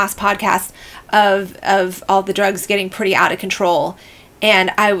this in the last podcast, of all the drugs getting pretty out of control.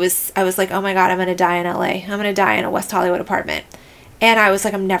 And I was like, oh my God, I'm going to die in LA. I'm going to die in a West Hollywood apartment. And I was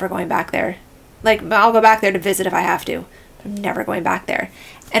like, I'm never going back there. Like, I'll go back there to visit if I have to. I'm never going back there.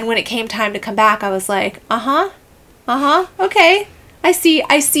 And when it came time to come back, I was like, okay. I see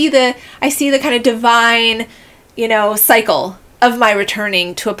the kind of divine, cycle of my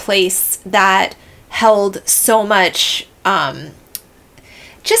returning to a place that held so much,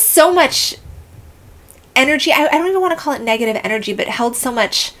 just so much energy. I don't even want to call it negative energy, but held so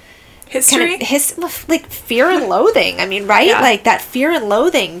much history, like fear and loathing. I mean, right? Yeah. Like that fear and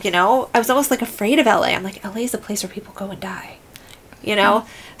loathing, I was almost like afraid of LA. I'm like, LA is a place where people go and die,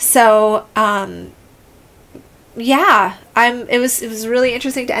 So, it was really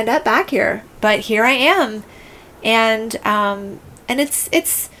interesting to end up back here, but here I am. And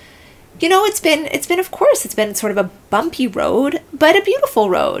it's you know, it's been of course it's been sort of a bumpy road, but a beautiful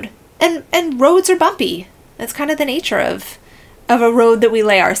road. And roads are bumpy. That's kind of the nature of a road that we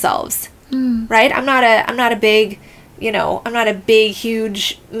lay ourselves. Right? I'm not a big, you know, I'm not a big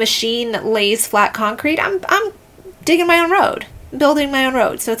huge machine that lays flat concrete. I'm digging my own road, building my own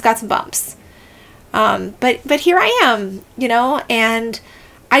road, so it's got some bumps. But here I am, you know, and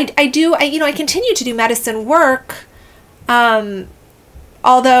I continue to do medicine work,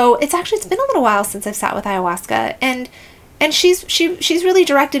 although it's been a little while since I've sat with ayahuasca, and she's really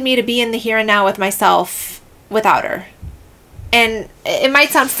directed me to be in the here and now with myself without her. And it might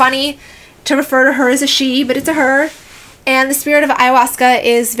sound funny to refer to her as a she, but it's a her. And the spirit of ayahuasca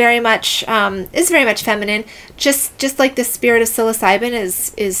is very much feminine, just like the spirit of psilocybin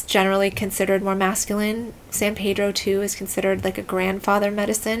is generally considered more masculine. San Pedro too is considered like a grandfather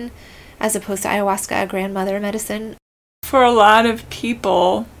medicine, as opposed to ayahuasca, a grandmother medicine. For a lot of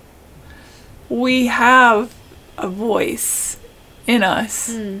people, we have a voice in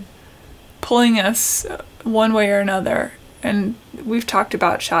us, pulling us one way or another. And we've talked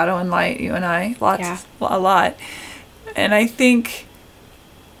about shadow and light, you and I, a lot. And I think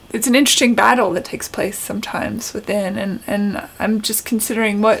it's an interesting battle that takes place sometimes within. And I'm just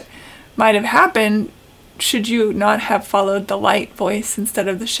considering what might have happened should you not have followed the light voice instead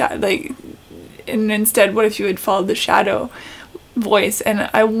of the shadow. And instead, what if you had followed the shadow voice? And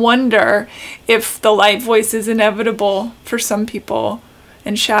I wonder if the light voice is inevitable for some people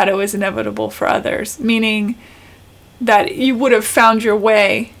and shadow is inevitable for others. Meaning that you would have found your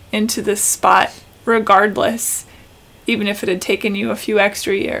way into this spot regardless, even if it had taken you a few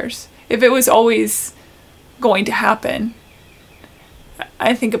extra years. If it was always going to happen.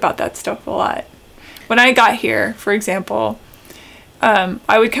 I think about that stuff a lot. When I got here, for example,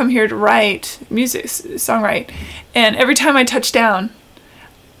 I would come here to write music, songwrite, and every time I touched down,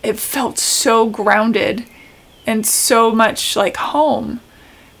 it felt so grounded and so much like home.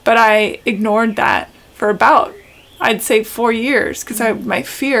 But I ignored that for about, I'd say 4 years, because my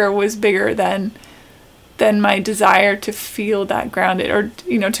fear was bigger than my desire to feel that grounded, or,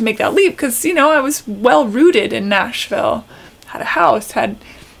 you know, to make that leap, because, you know, I was well rooted in Nashville, had a house, had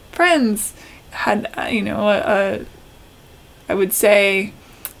friends, had, you know, I would say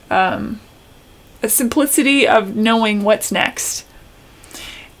a simplicity of knowing what's next.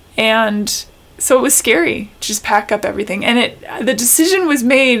 And so it was scary to just pack up everything. And the decision was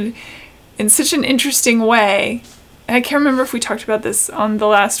made in such an interesting way. And I can't remember if we talked about this on the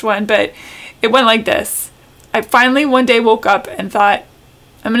last one, but it went like this. I finally one day woke up and thought,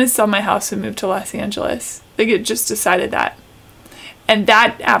 I'm going to sell my house and move to Los Angeles. Like, it just decided that. And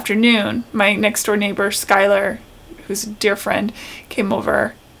that afternoon, my next door neighbor, Skylar, who's a dear friend, came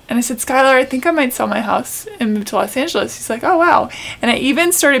over. And I said, Skylar, I think I might sell my house and move to Los Angeles. He's like, oh, wow. And I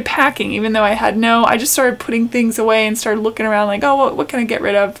even started packing, even though I just started putting things away and started looking around like, oh, what can I get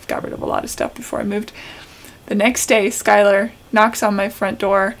rid of? Got rid of a lot of stuff before I moved. The next day, Skylar knocks on my front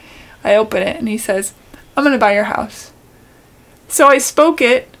door. I open it and he says, I'm going to buy your house. So I spoke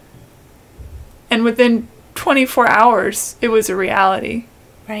it, and within 24 hours, it was a reality.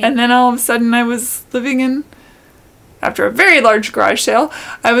 Right. And then all of a sudden I was living in, after a very large garage sale,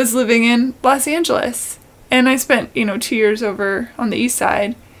 I was living in Los Angeles. And I spent, 2 years over on the east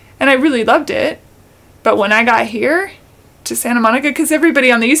side, and I really loved it. But when I got here to Santa Monica, because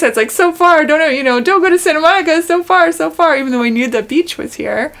everybody on the east side's like, so far, don't go to Santa Monica, so far, even though I knew the beach was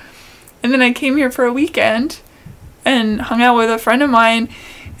here. And then I came here for a weekend and hung out with a friend of mine,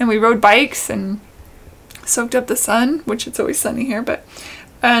 and we rode bikes and soaked up the sun, which it's always sunny here,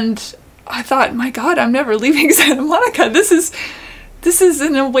 and I thought, my God, I'm never leaving Santa Monica. This is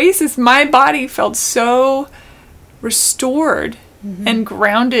an oasis. My body felt so restored and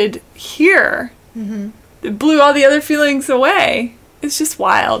grounded here. It blew all the other feelings away. It's just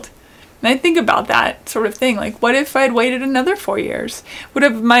wild. And I think about that sort of thing. Like, what if I'd waited another 4 years? Would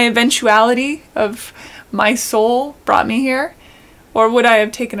have my eventuality of my soul brought me here? Or would I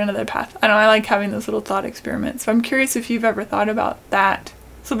have taken another path? I don't know, I like having those little thought experiments. So I'm curious if you've ever thought about that.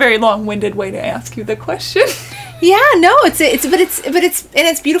 It's a very long-winded way to ask you the question. Yeah, no,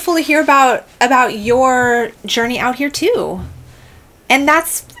 it's beautiful to hear about your journey out here too. And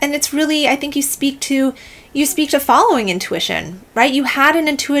it's really, I think you speak to following intuition, right? You had an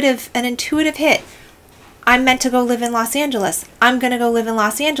intuitive hit. I'm meant to go live in Los Angeles. I'm going to go live in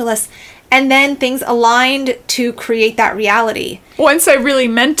Los Angeles. And then things aligned to create that reality. Once I really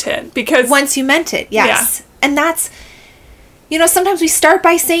meant it, because... Once you meant it, yes. Yeah. And that's, sometimes we start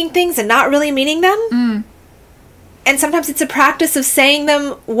by saying things and not really meaning them. sometimes it's a practice of saying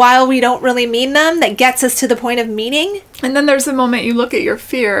them while we don't really mean them that gets us to the point of meaning. And then there's the moment you look at your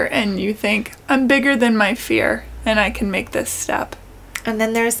fear and you think, I'm bigger than my fear and I can make this step. And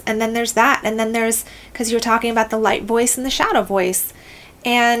then there's that. And then there's, because you're talking about the light voice and the shadow voice.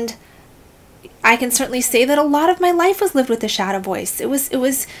 And I can certainly say that a lot of my life was lived with the shadow voice. It was,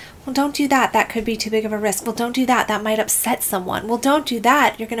 well, don't do that. That could be too big of a risk. Well, don't do that. That might upset someone. Well, don't do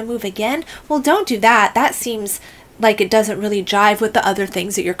that. You're going to move again. Well, don't do that. That seems like it doesn't really jive with the other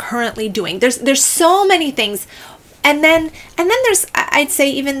things that you're currently doing. There's so many things. And then there's, I'd say,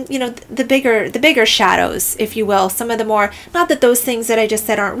 even, you know, the bigger shadows, if you will, some of the more, not that those things that I just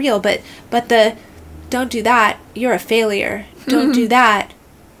said aren't real, but the, don't do that, you're a failure. Don't do that,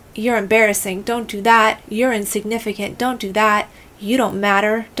 you're embarrassing. Don't do that, you're insignificant. Don't do that, you don't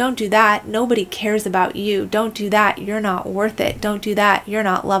matter. Don't do that, nobody cares about you. Don't do that, you're not worth it. Don't do that, you're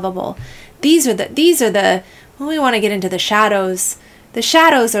not lovable. These are the when we want to get into the shadows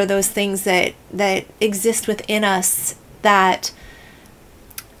are those things that exist within us, that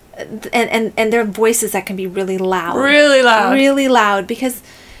and they're voices that can be really loud because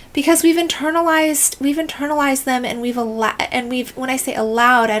we've internalized them, and we've when I say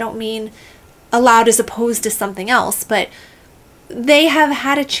allowed, I don't mean allowed as opposed to something else, but they have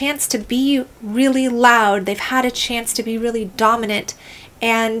had a chance to be really loud. They've had a chance to be really dominant,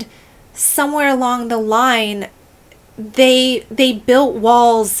 and somewhere along the line they built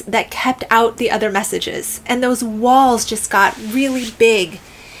walls that kept out the other messages, and those walls just got really big,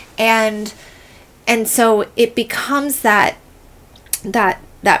 and so it becomes that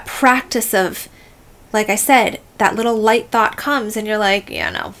practice of, like I said, that little light thought comes and you're like, yeah,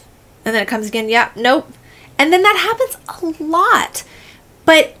 no, and then it comes again, yeah, nope, and then that happens a lot,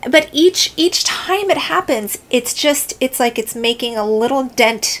 but each time it happens, it's like it's making a little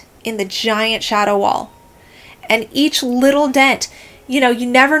dent in the giant shadow wall. And each little dent, you know, you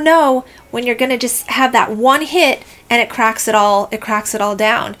never know when you're going to just have that one hit and it cracks it all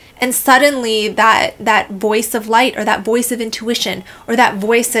down. And suddenly that voice of light, or that voice of intuition, or that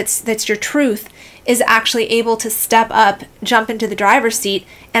voice that's your truth, is actually able to step up, jump into the driver's seat,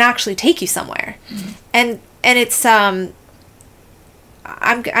 and actually take you somewhere. Mm-hmm. And it's I'm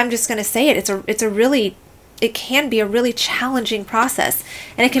just going to say it. It can be a really challenging process,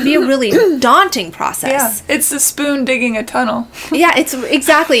 and it can be a really daunting process. Yeah, it's the spoon digging a tunnel. Yeah, it's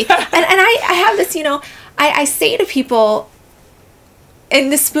exactly. And I have this, you know, I say to people,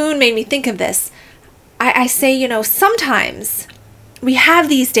 and the spoon made me think of this. I say, you know, sometimes we have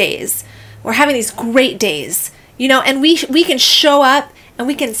these days, we're having these great days, you know, and we can show up and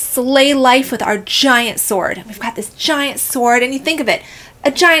we can slay life with our giant sword. We've got this giant sword, and you think of it. A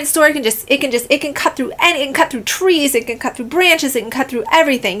giant sword it can cut through it can cut through trees, it can cut through branches, it can cut through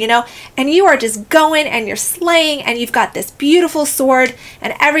everything, you know, and you are just going and you're slaying, and you've got this beautiful sword,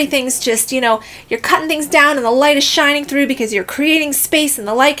 and everything's just, you know, you're cutting things down and the light is shining through because you're creating space and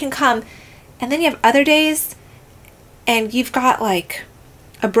the light can come. And then you have other days and you've got like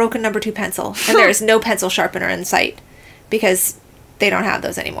a broken number 2 pencil, and there is no pencil sharpener in sight because they don't have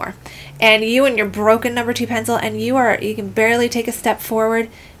those anymore. And you and your broken number 2 pencil, and you can barely take a step forward,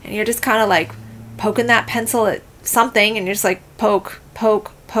 and you're just kind of like poking that pencil at something, and you're just like poke,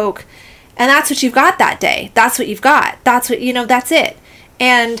 poke, poke. And that's what you've got that day. That's what you've got. That's what, you know, that's it.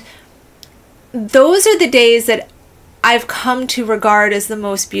 And those are the days that I've come to regard as the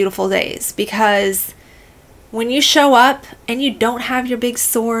most beautiful days, because when you show up and you don't have your big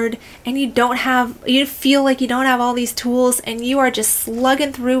sword, and you feel like you don't have all these tools, and you are just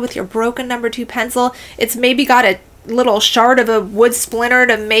slugging through with your broken number 2 pencil. It's maybe got a little shard of a wood splinter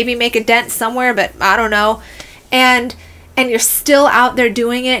to maybe make a dent somewhere, but I don't know. And you're still out there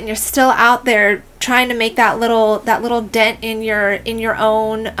doing it, and you're still out there trying to make that little dent in your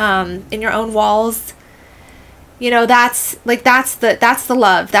own walls. You know, that's the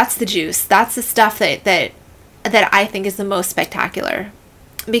love, that's the juice, that's the stuff that I think is the most spectacular.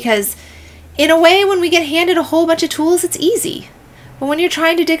 Because in a way, when we get handed a whole bunch of tools, it's easy. But when you're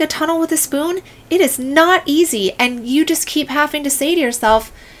trying to dig a tunnel with a spoon, it is not easy. And you just keep having to say to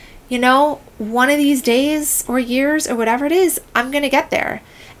yourself, you know, one of these days or years or whatever it is, I'm going to get there.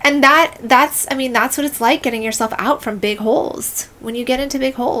 And that's what it's like, getting yourself out from big holes. When you get into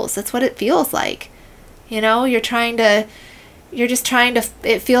big holes, that's what it feels like. You know, it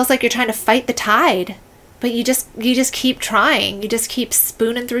feels like you're trying to fight the tide. But you just keep trying. You just keep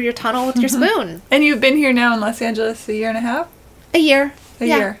spooning through your tunnel with your spoon. And you've been here now in Los Angeles a year and a half? A year. A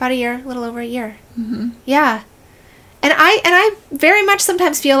year. About a year. A little over a year. Mm-hmm. Yeah. And I very much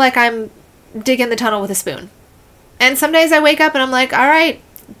sometimes feel like I'm digging the tunnel with a spoon. And some days I wake up and I'm like, all right,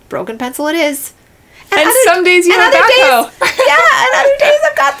 broken pencil it is. And some days you have backhoe. And other days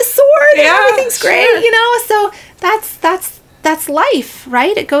I've got the sword and everything's great, So that's life,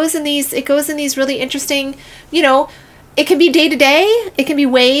 right? It goes in these really interesting, it can be day to day, it can be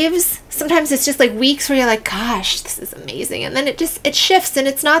waves. Sometimes it's just like weeks where you're like, gosh, this is amazing. And then it shifts, and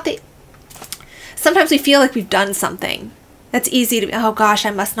it's not sometimes we feel like we've done something. That's easy to, oh gosh,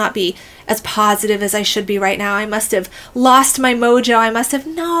 I must not be as positive as I should be right now. I must have lost my mojo. I must have,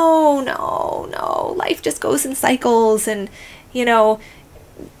 no. Life just goes in cycles, and,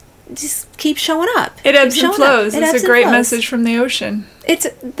 just keep showing up. It ebbs and flows. It's a great message from the ocean. It's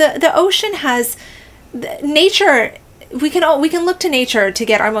the ocean has nature. We can look to nature to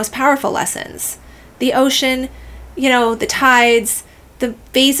get our most powerful lessons. The ocean, the tides, the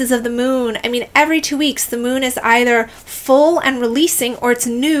phases of the moon. I mean, every 2 weeks, the moon is either full and releasing, or it's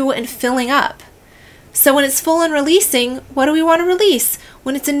new and filling up. So when it's full and releasing, what do we want to release?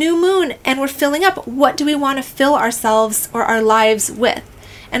 When it's a new moon and we're filling up, what do we want to fill ourselves or our lives with?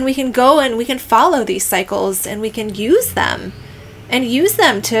 And we can go and we can follow these cycles, and we can use them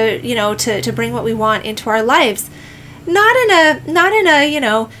to, to bring what we want into our lives. Not in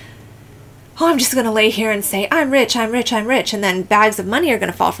a, oh, I'm just going to lay here and say, I'm rich, and then bags of money are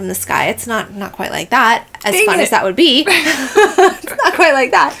going to fall from the sky. It's not quite like that, as fun as that would be. It's not quite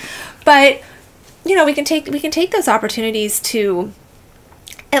like that. But, we can take those opportunities to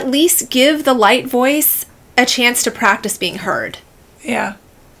at least give the light voice a chance to practice being heard. Yeah.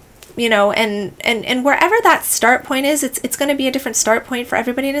 And wherever that start point is, it's going to be a different start point for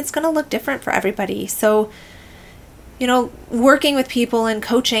everybody, and it's going to look different for everybody. So, working with people and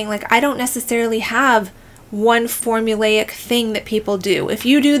coaching, I don't necessarily have one formulaic thing that people do. If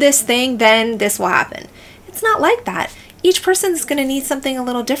you do this thing, then this will happen. It's not like that. Each person's going to need something a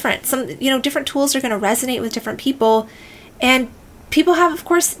little different. Different tools are going to resonate with different people, and people have, of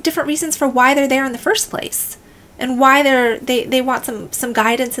course, different reasons for why they're there in the first place, and why they want some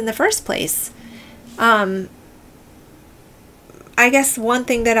guidance in the first place. I guess one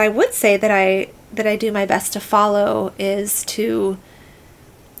thing that I would say that I do my best to follow is to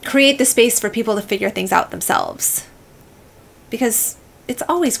create the space for people to figure things out themselves. Because it's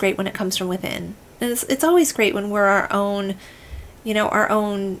always great when it comes from within. And it's always great when we're our own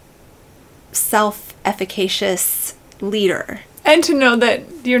self-efficacious leader. And to know that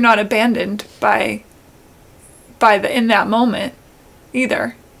you're not abandoned in that moment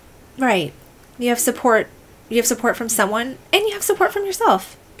either. Right. You have support from someone, and you have support from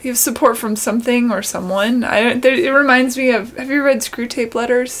yourself. You have support from something or someone. It reminds me of, have you read Screw Tape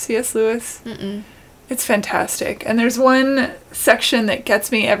Letters, C.S. Lewis? Mm-mm. It's fantastic. And there's one section that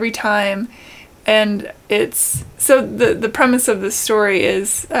gets me every time, and it's, so the premise of the story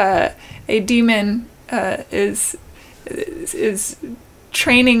is a demon is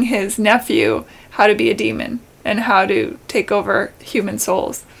training his nephew how to be a demon and how to take over human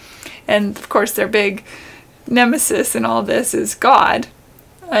souls. And of course their big nemesis in all this is God.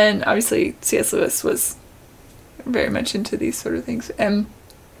 And obviously C.S. Lewis was very much into these sort of things. And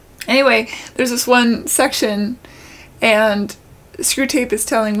anyway, there's this one section, and Screwtape is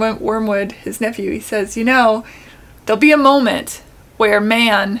telling Wormwood, his nephew, he says, there'll be a moment where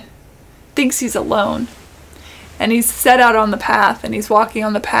man thinks he's alone. And he's set out on the path, and he's walking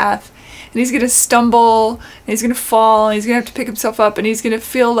on the path, and he's going to stumble, and he's going to fall, and he's going to have to pick himself up, and he's going to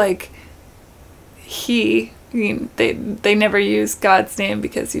feel like they never use God's name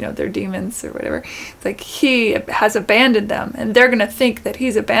because, they're demons or whatever. It's like he has abandoned them, and they're going to think that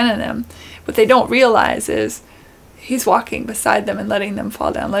he's abandoned them. What they don't realize is he's walking beside them and letting them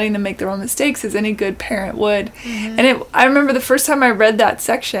fall down, letting them make their own mistakes as any good parent would. Mm-hmm. And I remember the first time I read that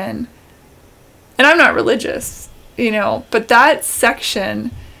section, and I'm not religious, but that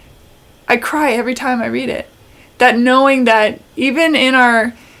section, I cry every time I read it. That knowing that even in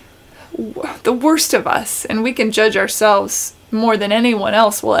the worst of us, and we can judge ourselves more than anyone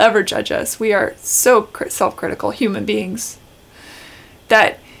else will ever judge us. We are so self-critical human beings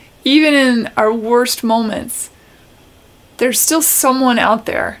that even in our worst moments, there's still someone out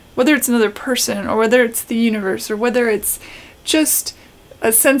there, whether it's another person or whether it's the universe or whether it's just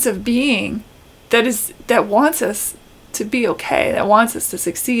a sense of being that wants us to be okay, that wants us to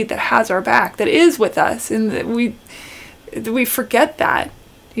succeed, that has our back, that is with us, and that we forget that,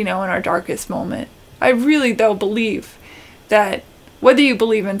 in our darkest moment. I really, though, believe that whether you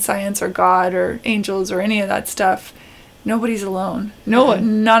believe in science or God or angels or any of that stuff, nobody's alone. No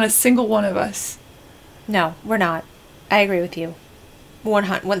one, not a single one of us. No, we're not. I agree with you.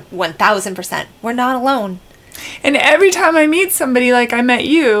 1,000%. We're not alone. And every time I meet somebody like I met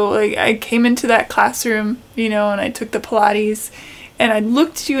you, like I came into that classroom, and I took the Pilates, and I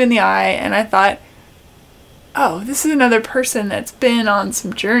looked you in the eye, and I thought, oh, this is another person that's been on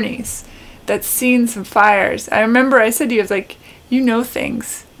some journeys, that's seen some fires. I remember I said to you, I was like, you know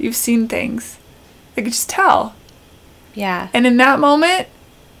things. You've seen things. I could just tell. Yeah. And in that moment,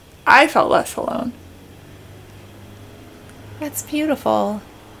 I felt less alone. That's beautiful.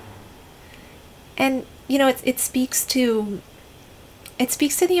 And, you know, it speaks to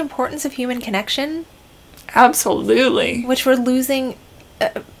the importance of human connection. Absolutely. Which we're losing,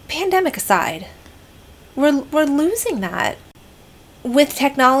 pandemic aside. We're losing that with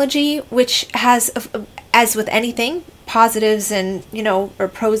technology, which has, as with anything, positives and, you know, or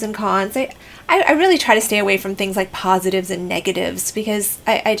pros and cons. I really try to stay away from things like positives and negatives, because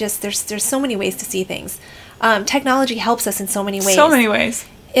I just, there's so many ways to see things. Technology helps us in so many ways. So many ways.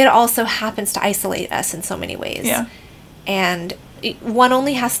 It also happens to isolate us in so many ways. Yeah. And one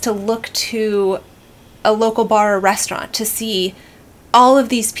only has to look to a local bar or restaurant to see all of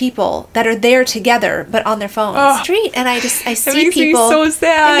these people that are there together but on their phone on the street. And I see people. It makes me so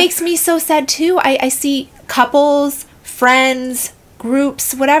sad. It makes me so sad too. I see couples, friends,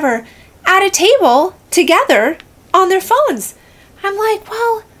 groups, whatever, at a table together on their phones. I'm like,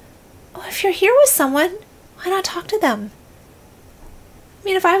 well, if you're here with someone, why not talk to them? I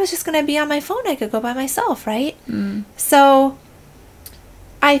mean, if I was just going to be on my phone, I could go by myself, right? Mm. So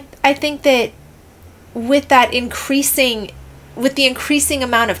I think that with the increasing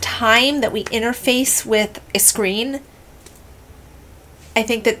amount of time that we interface with a screen, I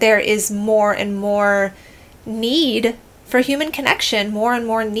think that there is more and more need for human connection, more and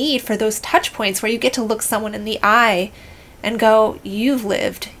more need for those touch points where you get to look someone in the eye and go, you've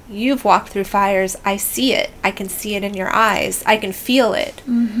lived, you've walked through fires, I see it, I can see it in your eyes, I can feel it.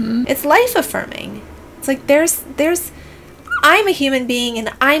 Mm-hmm. It's life affirming. It's like I'm a human being and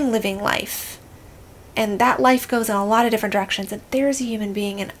I'm living life. And that life goes in a lot of different directions. And there's a human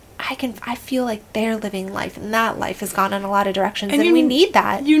being and I feel like they're living life, and that life has gone in a lot of directions, and we need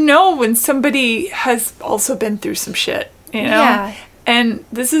that. You know when somebody has also been through some shit, you know? Yeah. And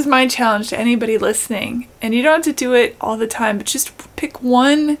this is my challenge to anybody listening. And you don't have to do it all the time, but just pick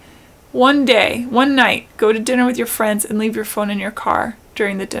one day, one night, go to dinner with your friends and leave your phone in your car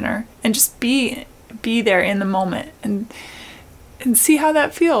during the dinner and just be there in the moment and see how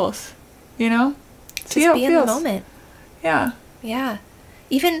that feels, you know? See how it feels. Just be in the moment. Yeah. Yeah.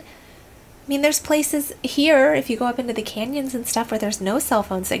 Even, I mean, there's places here, if you go up into the canyons and stuff, where there's no cell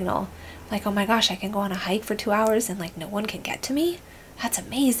phone signal. Like, oh my gosh, I can go on a hike for 2 hours and, like, no one can get to me? That's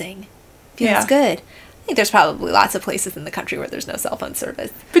amazing. Feels good. I think there's probably lots of places in the country where there's no cell phone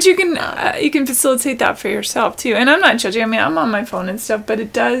service. But you can facilitate that for yourself, too. And I'm not judging. I mean, I'm on my phone and stuff, but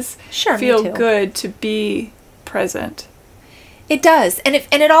it does feel good to be present. It does. And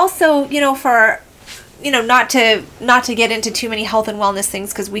it also, you know, for... You know, not to get into too many health and wellness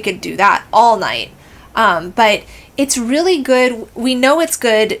things, because we could do that all night. But it's really good. We know it's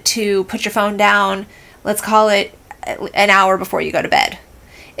good to put your phone down, let's call it an hour before you go to bed.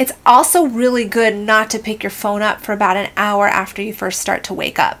 It's also really good not to pick your phone up for about an hour after you first start to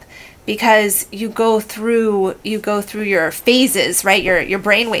wake up, because you go through your phases, right? Your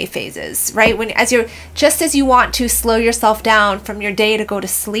brainwave phases, right? Just as you want to slow yourself down from your day to go to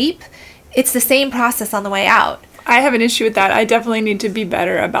sleep, it's the same process on the way out. I have an issue with that. I definitely need to be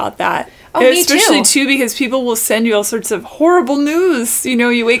better about that. Oh, me too. Especially, too, because people will send you all sorts of horrible news. You know,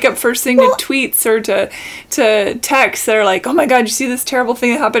 you wake up first thing to tweets or to texts that are like, oh my God, you see this terrible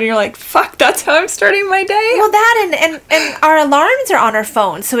thing that happened? And you're like, fuck, that's how I'm starting my day? Well, that and our alarms are on our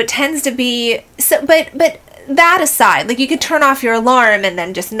phone, so it tends to be... But that aside, like, you could turn off your alarm and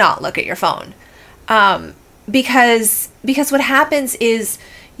then just not look at your phone. Because what happens is...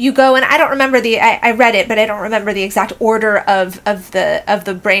 You go, and I don't remember I read it, but I don't remember the exact order of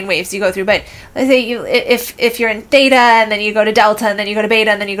the brain waves you go through. But let's say if you're in theta, and then you go to delta, and then you go to beta,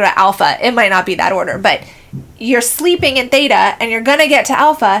 and then you go to alpha. It might not be that order, but you're sleeping in theta, and you're gonna get to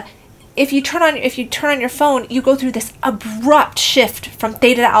alpha. If you turn on your phone, you go through this abrupt shift from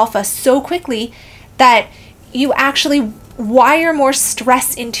theta to alpha so quickly that you actually wire more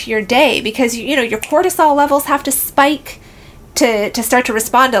stress into your day, because you know your cortisol levels have to spike to start to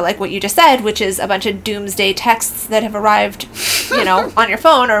respond to, like what you just said, which is a bunch of doomsday texts that have arrived, you know, on your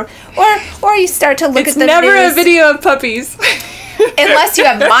phone, or you start to look at the news. It's never a video of puppies. Unless you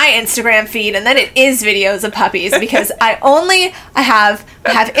have my Instagram feed, and then it is videos of puppies, because I have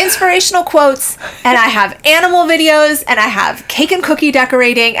inspirational quotes, and I have animal videos, and I have cake and cookie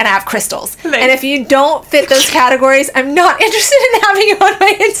decorating, and I have crystals. Thanks. And if you don't fit those categories, I'm not interested in having you on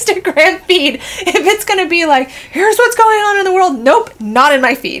my Instagram feed. If it's going to be like, here's what's going on in the world, nope, not in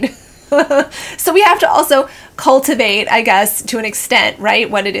my feed. So we have to also cultivate, I guess, to an extent, right,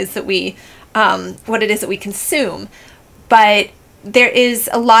 what it is that we what it is that we consume. But there is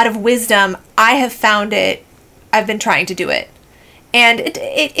a lot of wisdom. I have found it. I've been trying to do it. And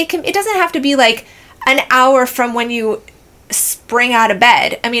it doesn't have to be like an hour from when you spring out of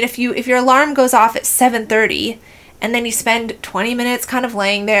bed. I mean, if your alarm goes off at 7:30 and then you spend 20 minutes kind of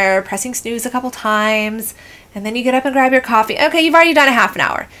laying there, pressing snooze a couple times, and then you get up and grab your coffee. Okay, you've already done a half an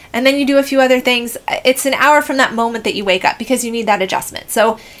hour. And then you do a few other things. It's an hour from that moment that you wake up because you need that adjustment.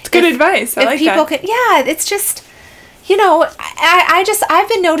 So it's good advice. I like people that. It's just, I've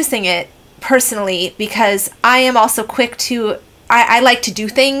been noticing it personally because I am also quick to, I like to do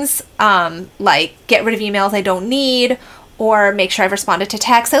things like get rid of emails I don't need or make sure I've responded to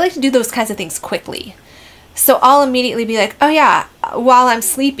texts. I like to do those kinds of things quickly. So I'll immediately be like, oh yeah, while I'm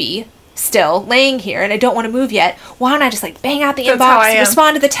sleepy, still laying here and I don't want to move yet, why don't I just like bang out the inbox,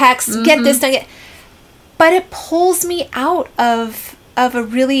 respond to the text, get this done. But it pulls me out of a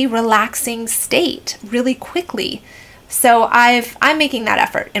really relaxing state really quickly. So I'm making that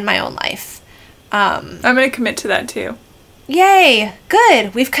effort in my own life. I'm going to commit to that too. Yay.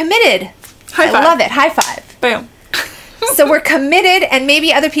 Good. We've committed. High five. I love it. High five. Boom. So we're committed, and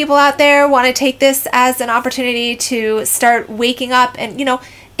maybe other people out there want to take this as an opportunity to start waking up. And,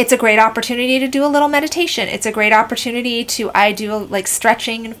 it's a great opportunity to do a little meditation. It's a great opportunity I do like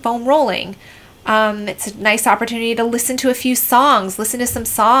stretching and foam rolling. It's a nice opportunity to listen to a few songs, listen to some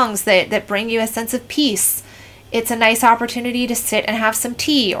songs that bring you a sense of peace. It's a nice opportunity to sit and have some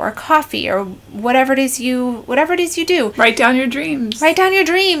tea or coffee or whatever it is you do. Write down your dreams. Write down your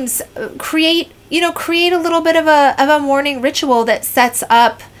dreams. Create a little bit of a morning ritual that sets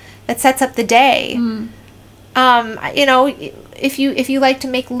up the day. If you like to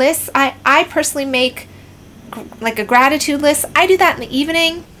make lists, I personally make like a gratitude list. I do that in the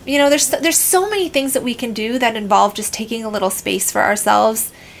evening. There's so many things that we can do that involve just taking a little space for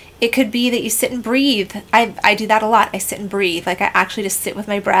ourselves. It could be that you sit and breathe. I do that a lot. I sit and breathe. Like I actually just sit with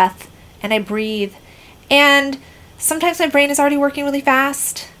my breath and I breathe. And sometimes my brain is already working really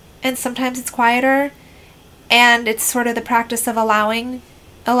fast and sometimes it's quieter. And it's sort of the practice of allowing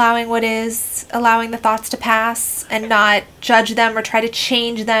what is, allowing the thoughts to pass and not judge them or try to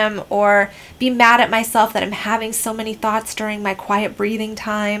change them or be mad at myself that I'm having so many thoughts during my quiet breathing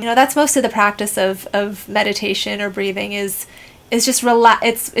time. That's most of the practice of meditation or breathing is just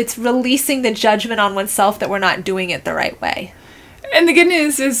it's releasing the judgment on oneself that we're not doing it the right way. And the good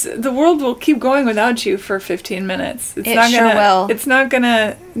news is the world will keep going without you for 15 minutes. It sure will. It's not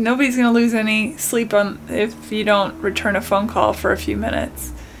gonna, nobody's gonna lose any sleep if you don't return a phone call for a few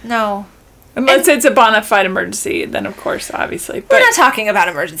minutes. No. Unless it's a bona fide emergency, then of course, obviously. We're not talking about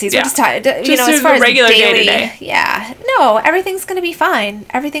emergencies. Yeah. We're just talking, as far as regular day-to-day. Yeah. No, everything's going to be fine.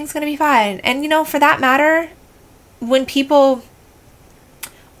 Everything's going to be fine. And, for that matter, when people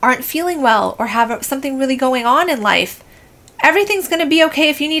aren't feeling well or have something really going on in life, everything's going to be okay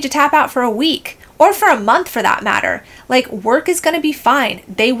if you need to tap out for a week or for a month for that matter. Like, work is going to be fine.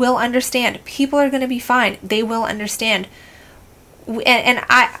 They will understand. People are going to be fine. They will understand. And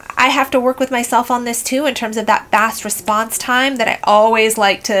I have to work with myself on this too in terms of that fast response time that I always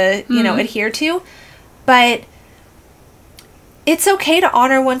like to, adhere to. But it's okay to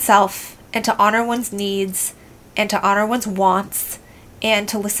honor oneself and to honor one's needs and to honor one's wants and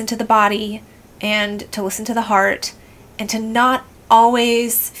to listen to the body and to listen to the heart and to not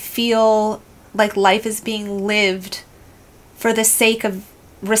always feel like life is being lived for the sake of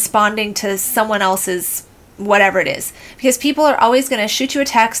responding to someone else's whatever it is. Because people are always going to shoot you a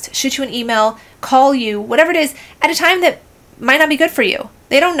text, shoot you an email, call you, whatever it is, at a time that might not be good for you.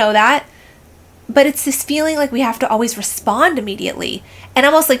 They don't know that. But it's this feeling like we have to always respond immediately. And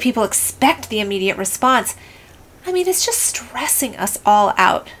almost like people expect the immediate response. I mean, it's just stressing us all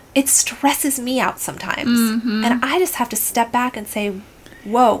out. It stresses me out sometimes. Mm-hmm. And I just have to step back and say,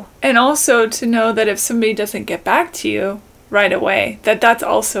 whoa. And also to know that if somebody doesn't get back to you right away, that's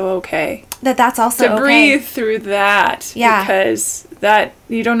also okay. That's also okay. To breathe through that. Yeah. Because that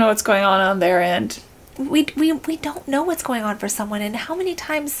you don't know what's going on their end. We don't know what's going on for someone. And how many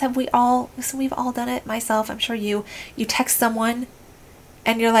times have we've all done it, myself, I'm sure you text someone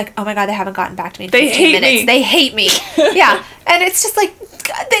and you're like, oh my God, they haven't gotten back to me in 15 minutes. They hate me. Yeah. And it's just like,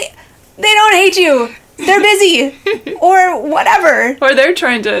 God, they don't hate you. They're busy or whatever. Or they're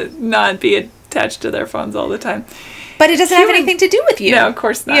trying to not be attached to their phones all the time. But it doesn't have anything to do with you. No, of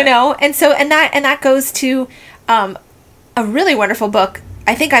course not. And so and that goes to a really wonderful book.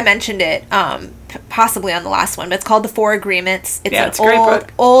 I think I mentioned it possibly on the last one, but it's called The Four Agreements. It's an a great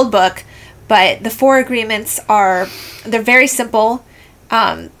book. Old book, but the Four Agreements they're very simple.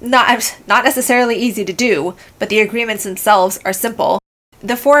 Not necessarily easy to do, but the agreements themselves are simple.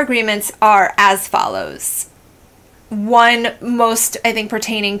 the 4 agreements are as follows. One, most, I think,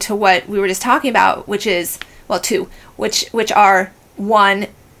 pertaining to what we were just talking about, which is, well, 2, which are, 1,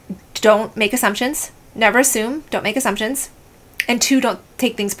 don't make assumptions. Never assume. Don't make assumptions. And 2, don't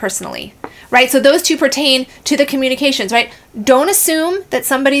take things personally. Right? So those 2 pertain to the communications, right? Don't assume that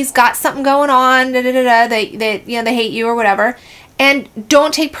somebody's got something going on, they hate you or whatever. And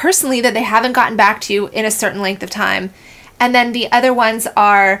don't take personally that they haven't gotten back to you in a certain length of time. And then the other ones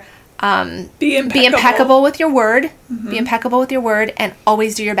are be impeccable with your word. Be impeccable with your word, and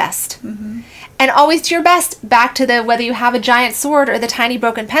always do your best. And always do your best, back to the whether you have a giant sword or the tiny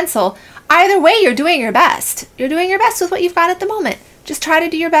broken pencil. Either way, you're doing your best. You're doing your best with what you've got at the moment. Just try to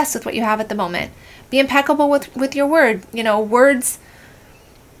do your best with what you have at the moment. Be impeccable with your word. You know, words,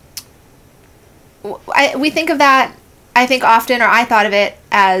 we think of that, I think often, or I thought of it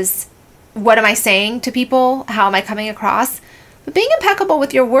as, what am I saying to people? How am I coming across? But being impeccable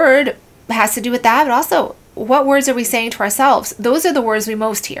with your word has to do with that, but also, what words are we saying to ourselves? Those are the words we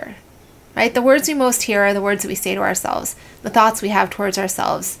most hear, right? The words we most hear are the words that we say to ourselves, the thoughts we have towards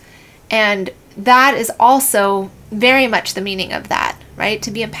ourselves. And that is also very much the meaning of that, right?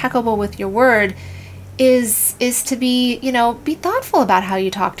 To be impeccable with your word is to be, be thoughtful about how you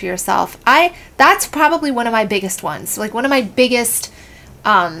talk to yourself. That's probably one of my biggest ones. Like, one of my biggest,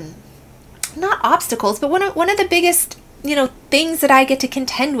 not obstacles, but one of the biggest, things that I get to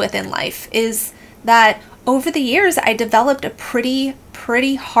contend with in life is that over the years I developed a pretty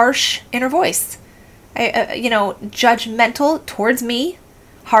harsh inner voice. Judgmental towards me,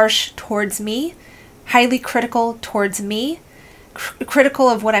 harsh towards me, highly critical towards me, critical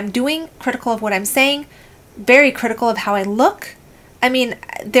of what I'm doing, critical of what I'm saying, very critical of how I look. I mean,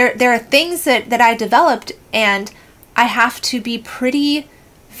 there are things that I developed, and I have to be pretty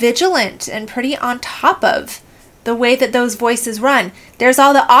vigilant and pretty on top of the way that those voices run. There's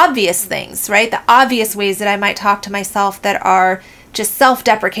all the obvious things, right? The obvious ways that I might talk to myself that are just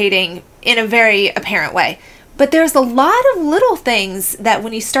self-deprecating in a very apparent way. But there's a lot of little things that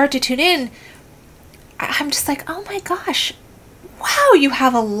when you start to tune in, I'm just like, oh my gosh, wow, you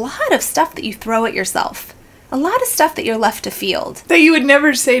have a lot of stuff that you throw at yourself. A lot of stuff that you're left to field. That you would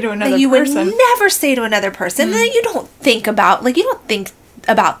never say to another person. That you would never say to another person. That you don't think about, you don't think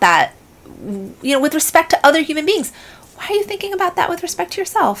about that, with respect to other human beings. Why are you thinking about that with respect to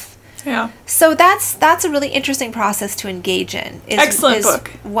yourself? Yeah. So that's a really interesting process to engage in. Excellent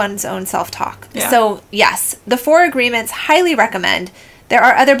book. One's own self-talk. Yeah. So yes, the 4 agreements, highly recommend. There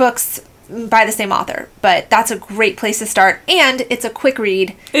are other books by the same author, but that's a great place to start, and it's a quick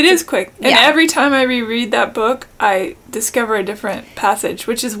read. It is quick, and every time I reread that book, I discover a different passage,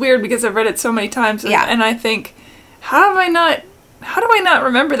 which is weird because I've read it so many times, and I think, how do I not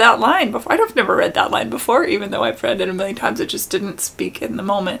remember that line before? I've never read that line before, even though I've read it a million times. It just didn't speak in the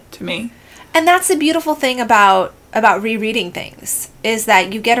moment to me. And that's the beautiful thing about rereading things, is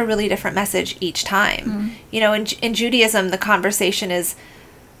that you get a really different message each time. In Judaism, the conversation is,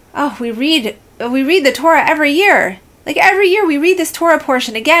 oh, we read the Torah every year. Like, every year we read this Torah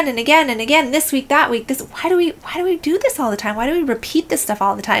portion again and again and again, this week, that week. Why do we do this all the time? Why do we repeat this stuff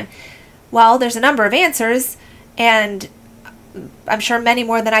all the time? Well, there's a number of answers, and I'm sure many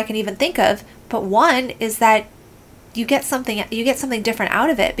more than I can even think of. But one is that you get something different out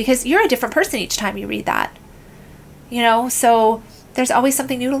of it, because you're a different person each time you read that. So there's always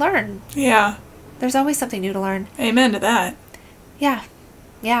something new to learn. Yeah. There's always something new to learn. Amen to that. Yeah.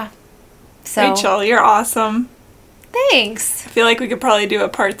 Yeah. So, Rachel, you're awesome. Thanks. I feel like we could probably do a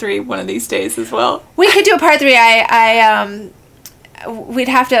part 3 one of these days as well. We could do a part 3. We'd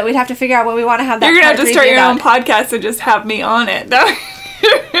have to figure out what we want to have that. You're gonna have to start your own podcast and just have me on it. That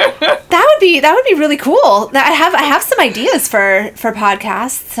would be really cool. I have some ideas for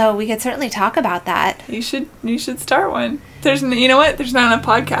podcasts, so we could certainly talk about that. You should start one. There's not enough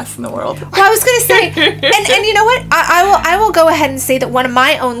podcasts in the world. Well, I was gonna say, and you know what? I will go ahead and say that one of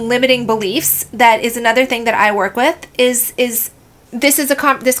my own limiting beliefs, that is another thing that I work with, is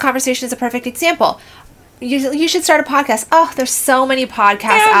this conversation is a perfect example. You should start a podcast. Oh, there's so many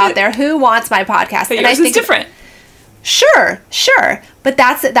podcasts out there. Who wants my podcast? But yours is different. Sure. But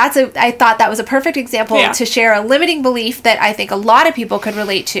I thought that was a perfect example to share a limiting belief that I think a lot of people could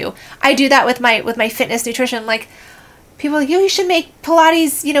relate to. I do that with my fitness nutrition. Like, people are like, you should make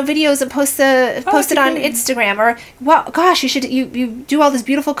Pilates, videos and post it on Instagram, or, well, gosh, you do all this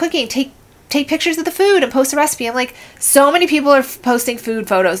beautiful cooking. Take pictures of the food and post a recipe. I'm like, so many people are posting food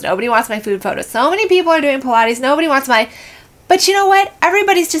photos. Nobody wants my food photos. So many people are doing Pilates. Nobody wants but you know what?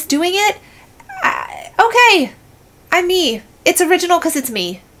 Everybody's just doing it. Okay. I'm me. It's original because it's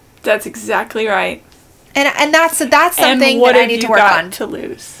me. That's exactly right. And that's something that I need to work on. To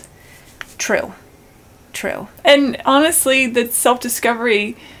lose. True. And honestly, the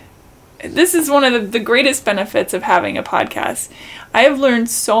self-discovery, this is one of the greatest benefits of having a podcast. I have learned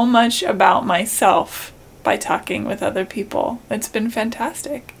so much about myself by talking with other people. It's been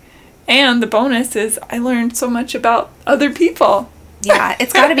fantastic. And the bonus is I learned so much about other people. Yeah,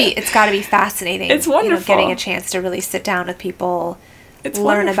 it's got to be fascinating. It's wonderful. Getting a chance to really sit down with people, learn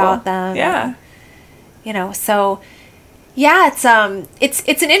wonderful. About them. Yeah. So yeah, it's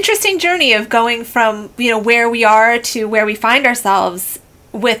an interesting journey of going from, where we are to where we find ourselves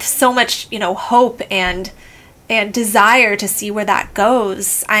with so much, hope and desire to see where that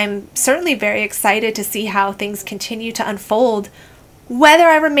goes. I'm certainly very excited to see how things continue to unfold, whether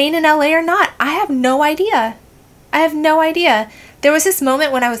I remain in LA or not. I have no idea. There was this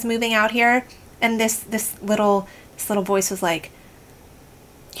moment when I was moving out here, and this little voice was like,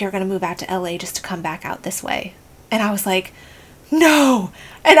 "You're going to move out to LA just to come back out this way." And I was like, "No."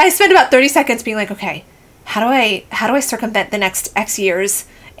 And I spent about 30 seconds being like, "Okay, how do I circumvent the next X years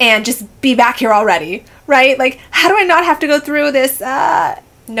and just be back here already?" Right? Like, how do I not have to go through this?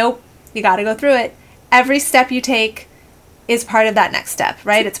 Nope. You got to go through it. Every step you take is part of that next step,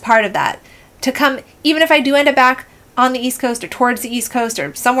 right? It's part of that. To come, even if I do end up back on the East Coast or towards the East Coast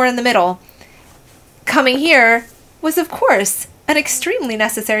or somewhere in the middle, coming here was, of course, an extremely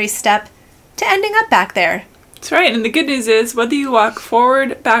necessary step to ending up back there. That's right. And the good news is, whether you walk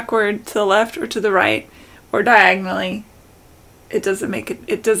forward, backward, to the left or to the right, or diagonally, it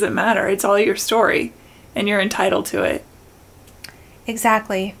doesn't matter. It's all your story, and you're entitled to it.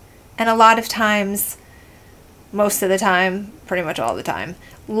 Exactly. And a lot of times, most of the time, pretty much all the time,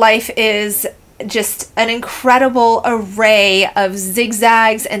 life is just an incredible array of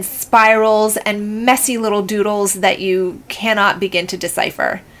zigzags and spirals and messy little doodles that you cannot begin to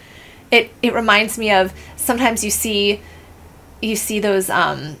decipher. It reminds me of, sometimes you see those,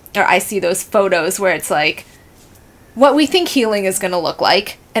 or I see those photos where it's like, what we think healing is going to look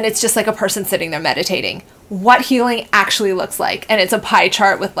like, and it's just like a person sitting there meditating. What healing actually looks like, and it's a pie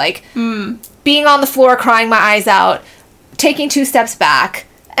chart with like, being on the floor crying my eyes out, taking 2 steps back.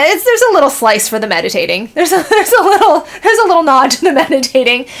 There's a little slice for the meditating. There's a little nod to the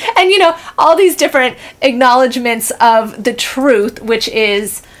meditating, and all these different acknowledgments of the truth, which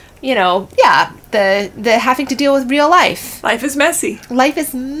is, the having to deal with real life. Life is messy.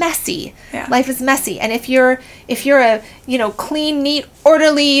 Yeah. Life is messy, and if you're a clean, neat,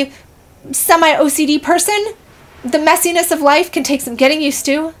 orderly, semi-OCD person, the messiness of life can take some getting used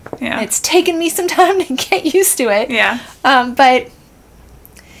to. Yeah. It's taken me some time to get used to it. Yeah. But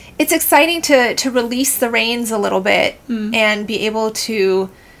it's exciting to release the reins a little bit and be able to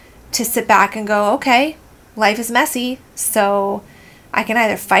sit back and go, okay, life is messy, so I can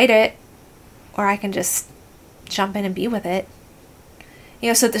either fight it or I can just jump in and be with it.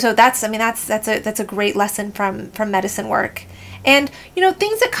 So that's a great lesson from medicine work. And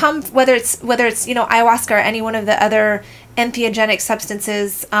things that come, whether it's ayahuasca or any one of the other entheogenic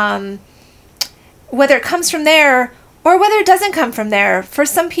substances, whether it comes from there or whether it doesn't come from there. For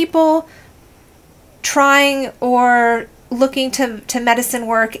some people, trying or looking to medicine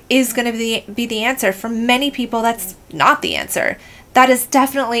work is going to be the answer. For many people, that's not the answer. That is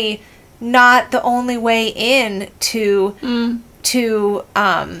definitely not the only way in to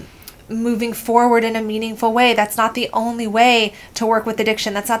moving forward in a meaningful way. That's not the only way to work with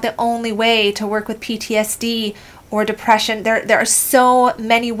addiction. That's not the only way to work with PTSD or depression. There are so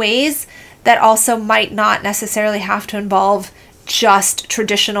many ways that also might not necessarily have to involve just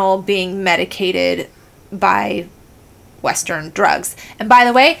traditional being medicated by Western drugs. And by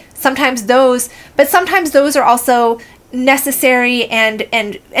the way, sometimes those are also necessary and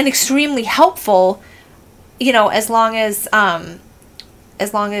extremely helpful, as long as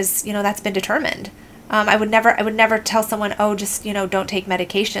that's been determined. I would never tell someone, oh, just don't take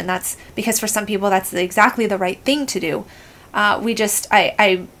medication. That's because for some people that's exactly the right thing to do.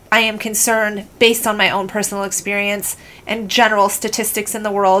 I am concerned, based on my own personal experience and general statistics in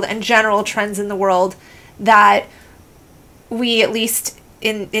the world and general trends in the world, that we, at least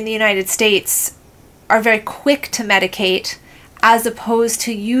in the United States, are very quick to medicate, as opposed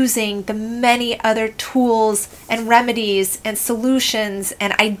to using the many other tools and remedies and solutions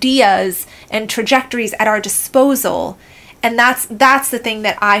and ideas and trajectories at our disposal. And that's the thing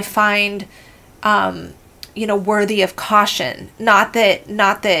that I find worthy of caution. Not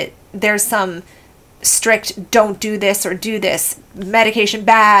that there's some strict don't do this or do this, medication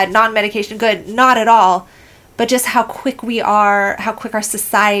bad, non-medication good, not at all. But just how quick our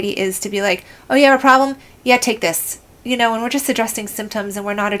society is to be like, oh, you have a problem? Yeah, take this. when we're just addressing symptoms and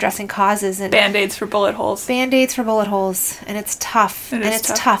we're not addressing causes, and Band-Aids for bullet holes. Band-Aids for bullet holes. And it's tough.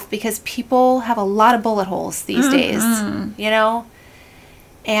 It's tough because people have a lot of bullet holes these days, and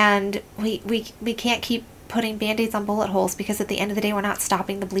we can't keep putting Band-Aids on bullet holes, because at the end of the day, we're not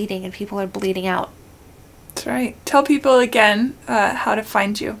stopping the bleeding and people are bleeding out. That's right. Tell people again how to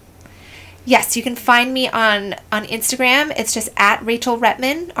find you. Yes, you can find me on Instagram. It's just at Rachel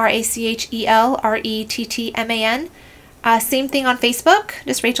Rettman, RachelRettman. Same thing on Facebook,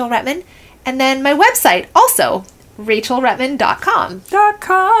 just Rachel Rettman. And then my website, also, rachelrettman.com.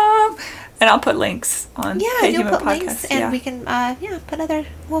 And I'll put links on you'll put links, and we can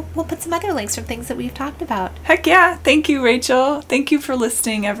we'll put some other links from things that we've talked about. Heck yeah. Thank you, Rachel. Thank you for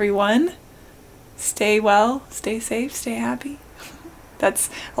listening, everyone. Stay well, stay safe, stay happy. That's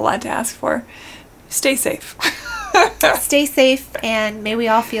a lot to ask for. Stay safe. Stay safe, and may we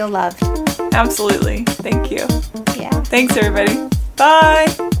all feel loved. Absolutely. Thank you. Yeah. Thanks, everybody. Bye.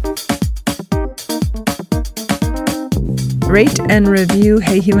 Rate and review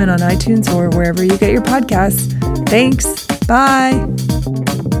Hey Human on iTunes or wherever you get your podcasts. Thanks. Bye.